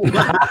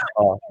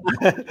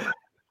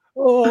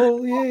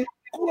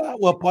 Kua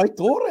ua pai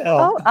tōre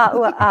au.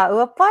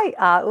 Ua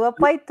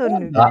pai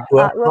tonu.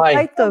 Ua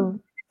pai tonu.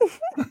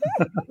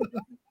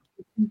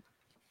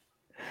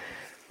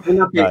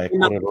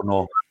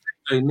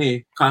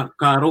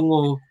 Ka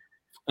rongo,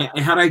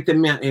 e harai te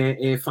mea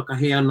e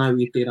whakahe ana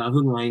I tērā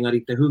hunga,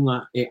 engari te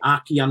hunga e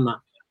āki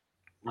ana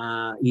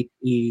I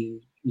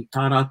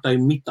tā rātou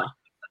mita,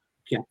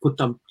 kia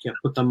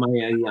puta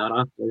mai ai a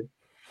rātou.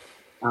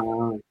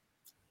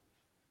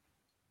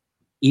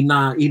 I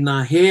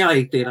nā hea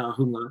I tērā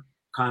hunga,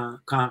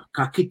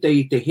 ka kite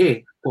I te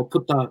he, ko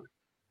puta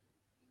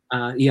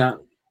I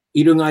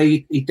runga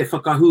I te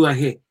whakahua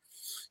he,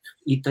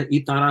 I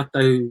tā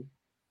rātou,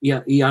 I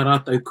a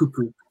rātou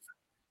kupu.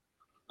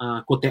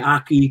 ko te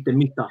āki I te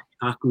mita,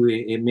 tāku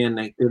e mea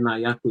nei tēnā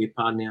I aku e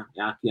pānea, e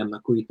āki ana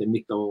ku I te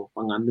mita o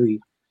Whanganui.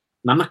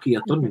 Nanaki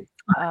a tonu.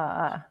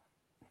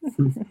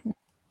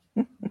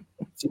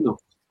 Tino.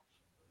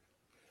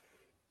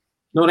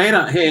 Nō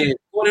reira, he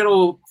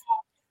kōrero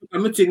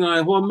whakamutinga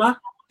e hoa mā,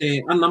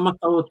 te ana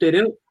mata o te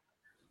reo.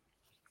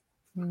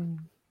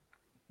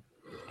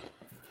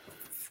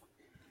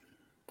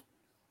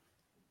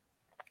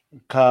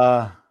 Ka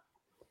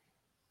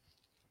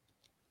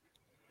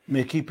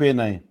me ki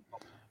pēnei,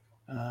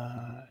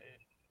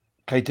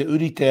 kei te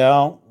uri te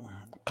ao,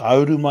 ka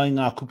uru mai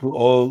ngā kupu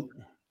o,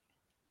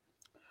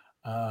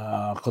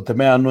 ko te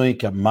mea nui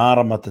kia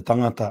mārama te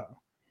tangata,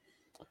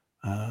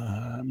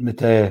 me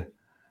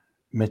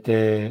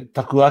te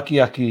taku aki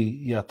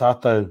I a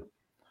tātou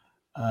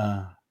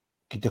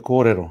ki te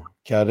kōrero,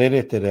 kia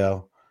rere te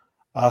reo,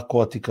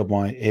 ākoa tika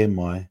mai,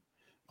 mai,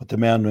 ko te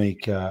mea nui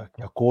kia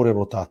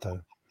kōrero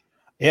tātou.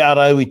 E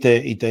arau I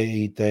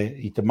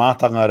te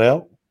mātanga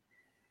reo,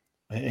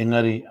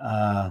 engari,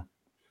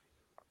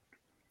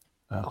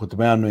 ko te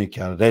mea nui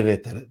kia rere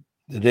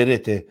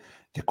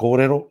te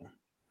kōrero,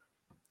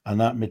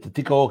 ana me te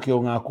tika oki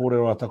o ngā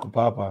kōrero a taku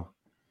pāpā,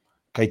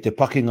 kei te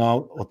pakinga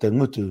o te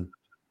ngutu,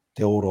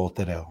 te oro o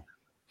te reo.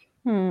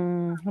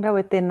 Rau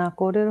e tēnā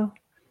kōrero.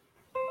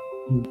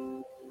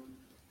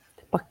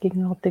 Te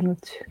pakinga o te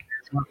ngutu.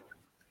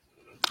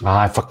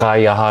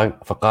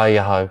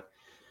 Whakaiahau.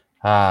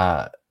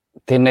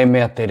 Tēnei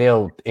mea te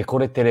reo, e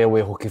kore te reo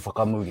e hoki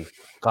whakamuri.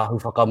 Kāhu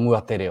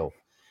whakamua te reo.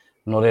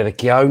 Nō reira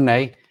ki au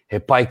nei, he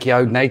pai ki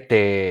au nei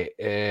te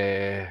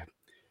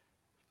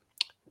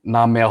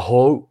ngā mea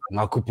hou,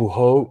 ngā kupu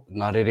hou,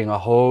 ngā rerenga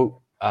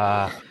hou,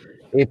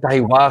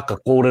 etahi wā ka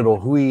kōrero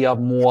hui a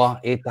moa,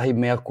 etahi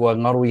mea kua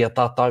ngaru I a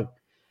tātou.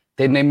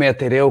 Tēnei mea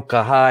te reo,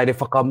 ka haere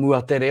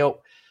whakamua te reo,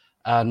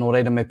 nō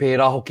reira me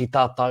pērā hoki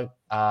tātou,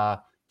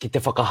 ki te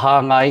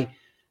whakahāngai,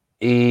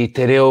 I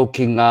te reo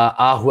ki ngā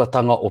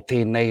āhuatanga o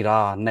tēnei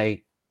rā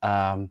nei.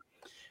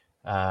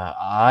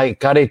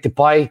 Kare te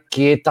pai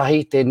ki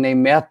etahi tēnei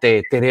mea te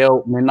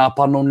reo me ngā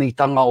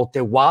panonitanga o te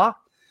wā.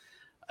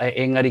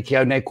 Engari ki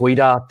au nei ko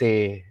ira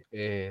te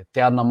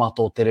ana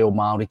mata o te reo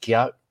Māori ki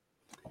au.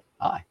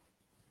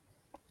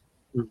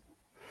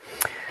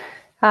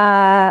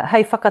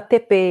 Hei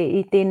whakatepe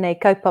I tēnei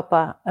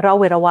kaupapa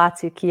rawera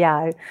wātu ki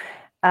au.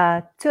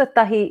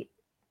 Tuatahi,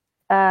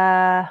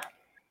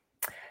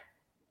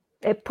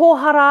 e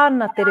pōhara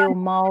ana te reo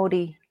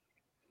Māori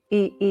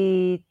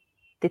I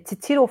te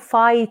titiro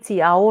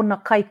whaiti a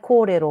ona kai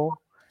kōrero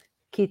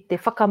ki te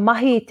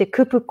whakamahi I te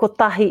kupu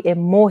kotahi e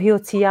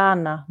mōhiotia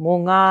ana mō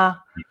ngā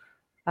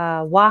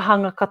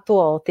wāhanga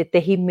katoa o te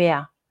tehi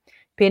mea.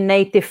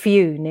 Pēnei te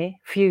whiu, ne?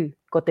 Whiu.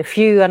 Ko te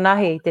whiu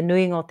anahi I te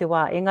nuinga o te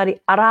wā. Engari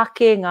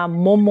arake ngā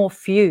momo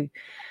whiu.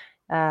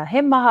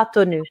 He maha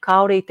tonu,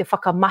 kaore I te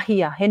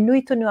whakamahia. He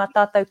nui tonu a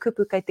tātou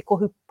kupu kei te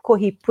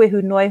kohi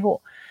puehu noiho.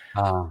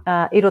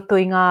 I roto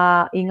I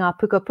ngā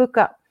puka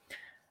puka.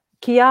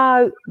 Ki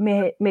au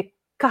me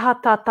kaha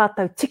tā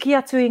tātou tiki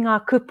atu I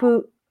ngā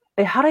kupu,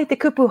 e harai te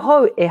kupu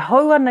hou, e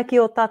hou ana ki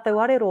o tātou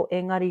arero,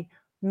 engari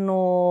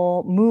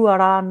no mua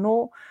rā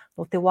no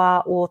te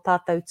wā o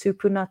tātou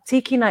tūpuna,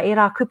 tikina e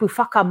rā kupu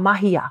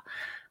whakamahia.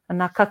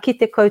 Ana ka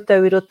kite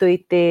koutou I roto I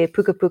te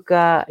puka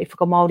puka, I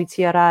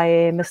whakamaoritia rā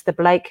e Mr.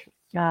 Blake,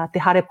 te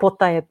hare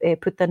pota e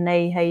puta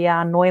nei hei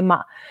a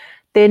Noema.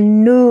 Te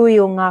nui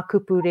o ngā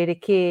kupu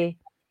rereke,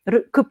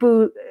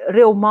 kupu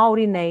reo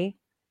Māori nei,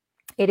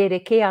 e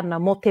rereke ana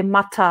mo te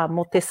mata,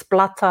 mo te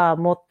splata,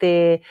 mo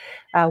te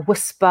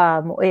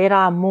whisper, mo e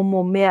rā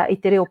momo mea I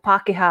te reo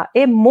Pākehā,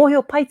 e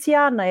mohio paiti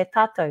ana e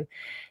tātou.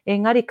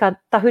 Engari ka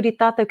tahuri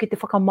tātou ki te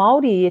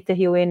whakamaori I te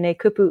hio e nei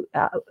kupu,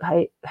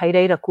 hei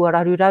reira kua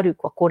raru,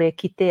 kua kore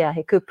kitea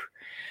he kupu,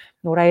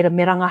 no reira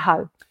me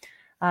rangahau.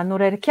 No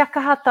reira kia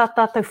kaha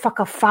tātou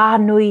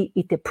whakawhānui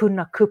I te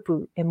puna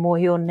kupu e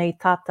mohio nei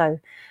tātou.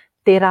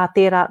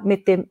 Tērā,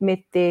 me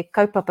te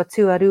kaupapa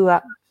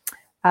tuarua,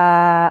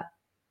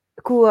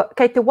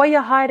 kei te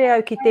waia haere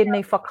au ki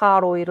tēnei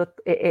whakaro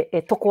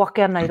e toko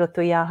ake ana I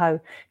roto I ahau.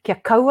 Kia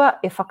kaua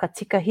e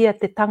whakatikahia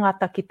te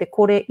tangata ki te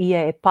kore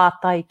ia e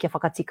pātai kia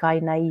whakatika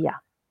ina ia.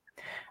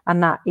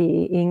 Ana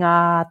I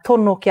ngā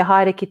tono kia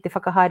haere ki te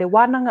whakahaere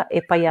wānanga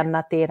e pai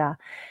ana tērā.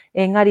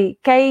 Engari,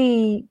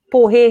 kei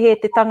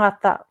pōhehe te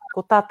tangata,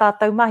 ko tā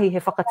tātou mahi he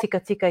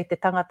whakatika I te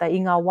tangata I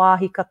ngā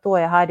wāhi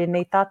katoa, e haere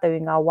nei tātou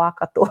I ngā wā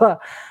katoa,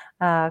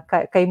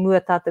 kei mua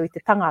tātou I te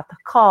tangata.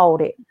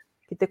 Kāore,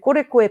 ki te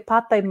kore koe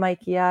pātai mai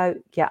ki au,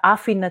 kia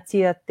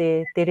āwhinatia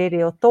te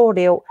rere o tō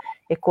reo,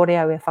 e kore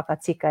au e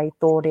whakatika I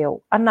tō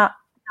reo. Ana,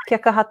 kia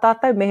kaha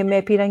tātou, mehe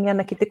mea pirangi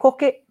ana ki te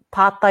koke,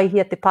 pātai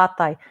hia te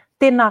pātai.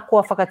 Tēnā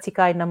koa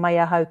whakatika ina mai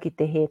ahau ki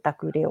te he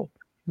taku reo.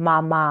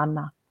 Mā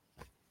ana.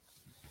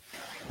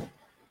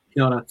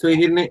 Kia ora,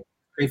 tuihine,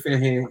 kei whea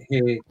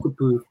he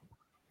kupu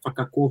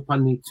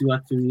whakakōpani tu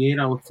atu I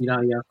era o tira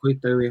I a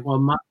koutou e hoa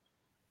mā.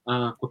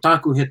 Ko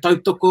tāku he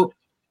tautoko,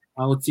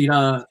 o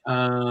tira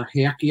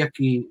he aki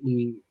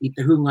I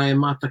te hunga e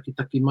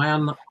mātakitaki mai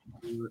ana,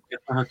 kia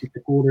taha ki te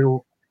kōrero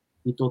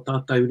I tō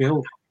tātou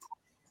reo.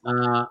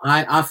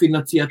 ai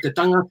āwhinatia te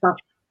tangata,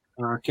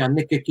 kia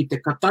neke ki te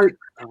katau,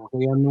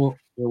 hoi anō,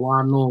 e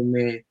wānō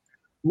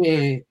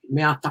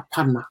me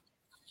atapana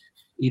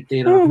i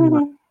te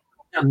rahunga,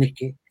 kia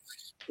neke,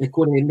 e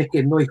kore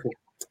neke noiho,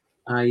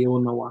 i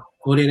ona wā.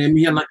 Kore re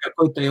mihana kia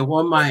kouta e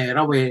hoa mai,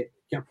 rawe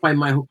kia pai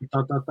mai hoki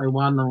tātātai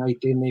wānanga i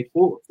tēnei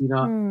pō,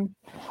 tira,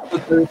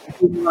 kouta e te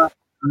whenua,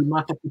 i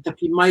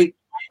mātakitaki mai,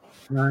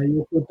 i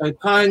o koutou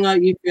kāinga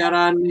i pia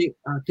rānei,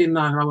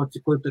 tēnā rawa te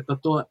koutou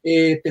katoa,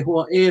 e te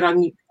hoa e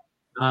rangi,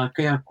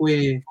 kea koe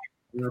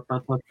i o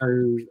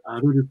tātātou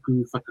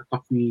ruruku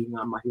whakakapi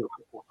ngā mahi o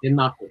te pō.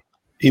 Tēnā koe.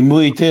 I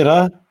mui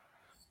tērā,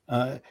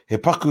 he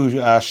paku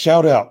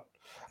shout out,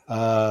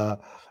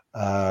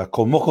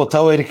 ko moko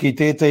Tawariki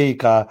tētei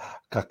ka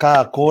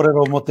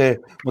kōrero mo te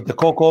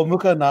kōkō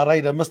muka, nā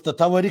reira Mr.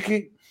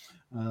 Tawariki,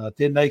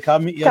 tēnei ka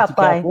mi i atu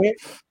kā koe.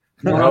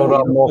 Kia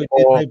ora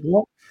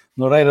moko.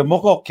 No reira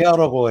moko, kia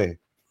ora koe.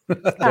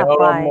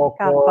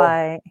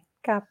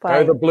 Ka pai.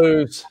 Go the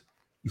Blues.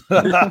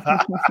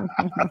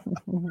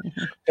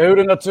 Te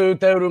urunga tū,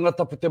 te urunga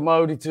tapu te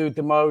Māori tū,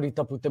 te Māori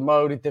tapu te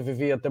Māori, te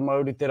whiwhia te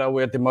Māori, te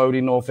rawea te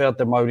Māori nō whea,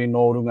 te Māori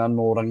nō runga,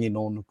 nō rangi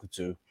nō nuku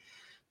tū.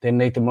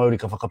 Tēnei te Māori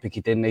ka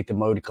whakapiki, tēnei te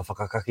Māori ka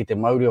whakakaki, te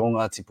Māori o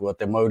ngā tipua,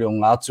 te Māori o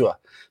ngā atua,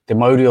 te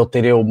Māori o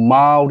te reo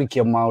Māori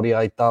kia Māori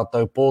ai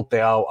tātou, pō te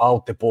ao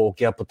te pō,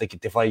 kia pute ki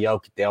te whai au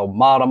ki te ao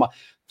mārama,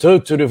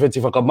 tūturu whiti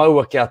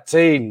whakamaua kia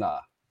tīna.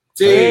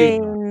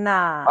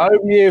 Tīna.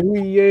 Au e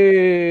hui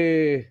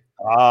e.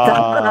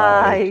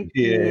 Takai.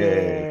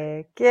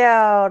 Kia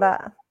ora.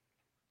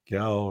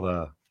 Kia ora.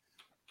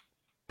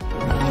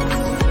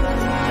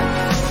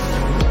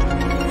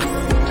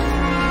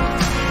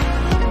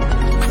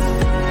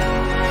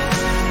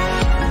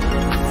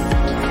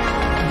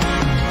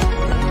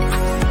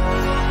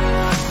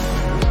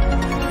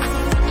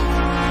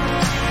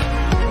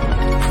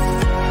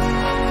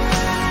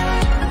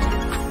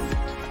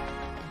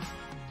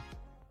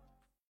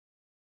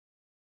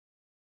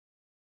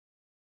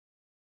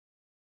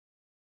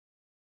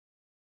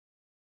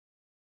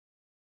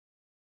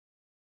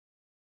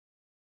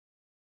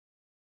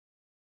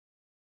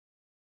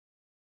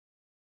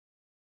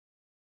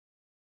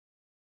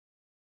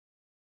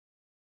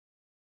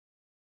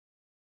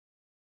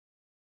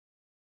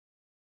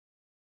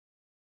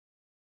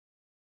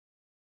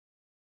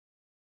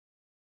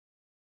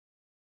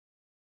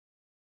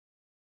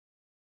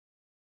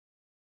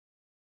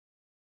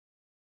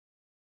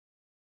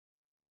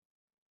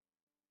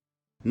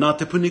 Nā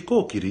Te Puni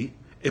Kōkiri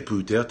e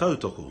pūtea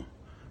tautoko.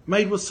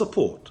 Made with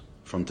support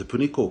from Te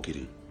Puni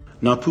Kōkiri.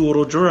 Nā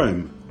Puoro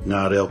Jerome,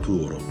 ngā reo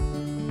Puoro.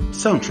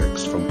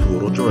 Soundtracks from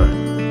Puoro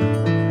Jerome.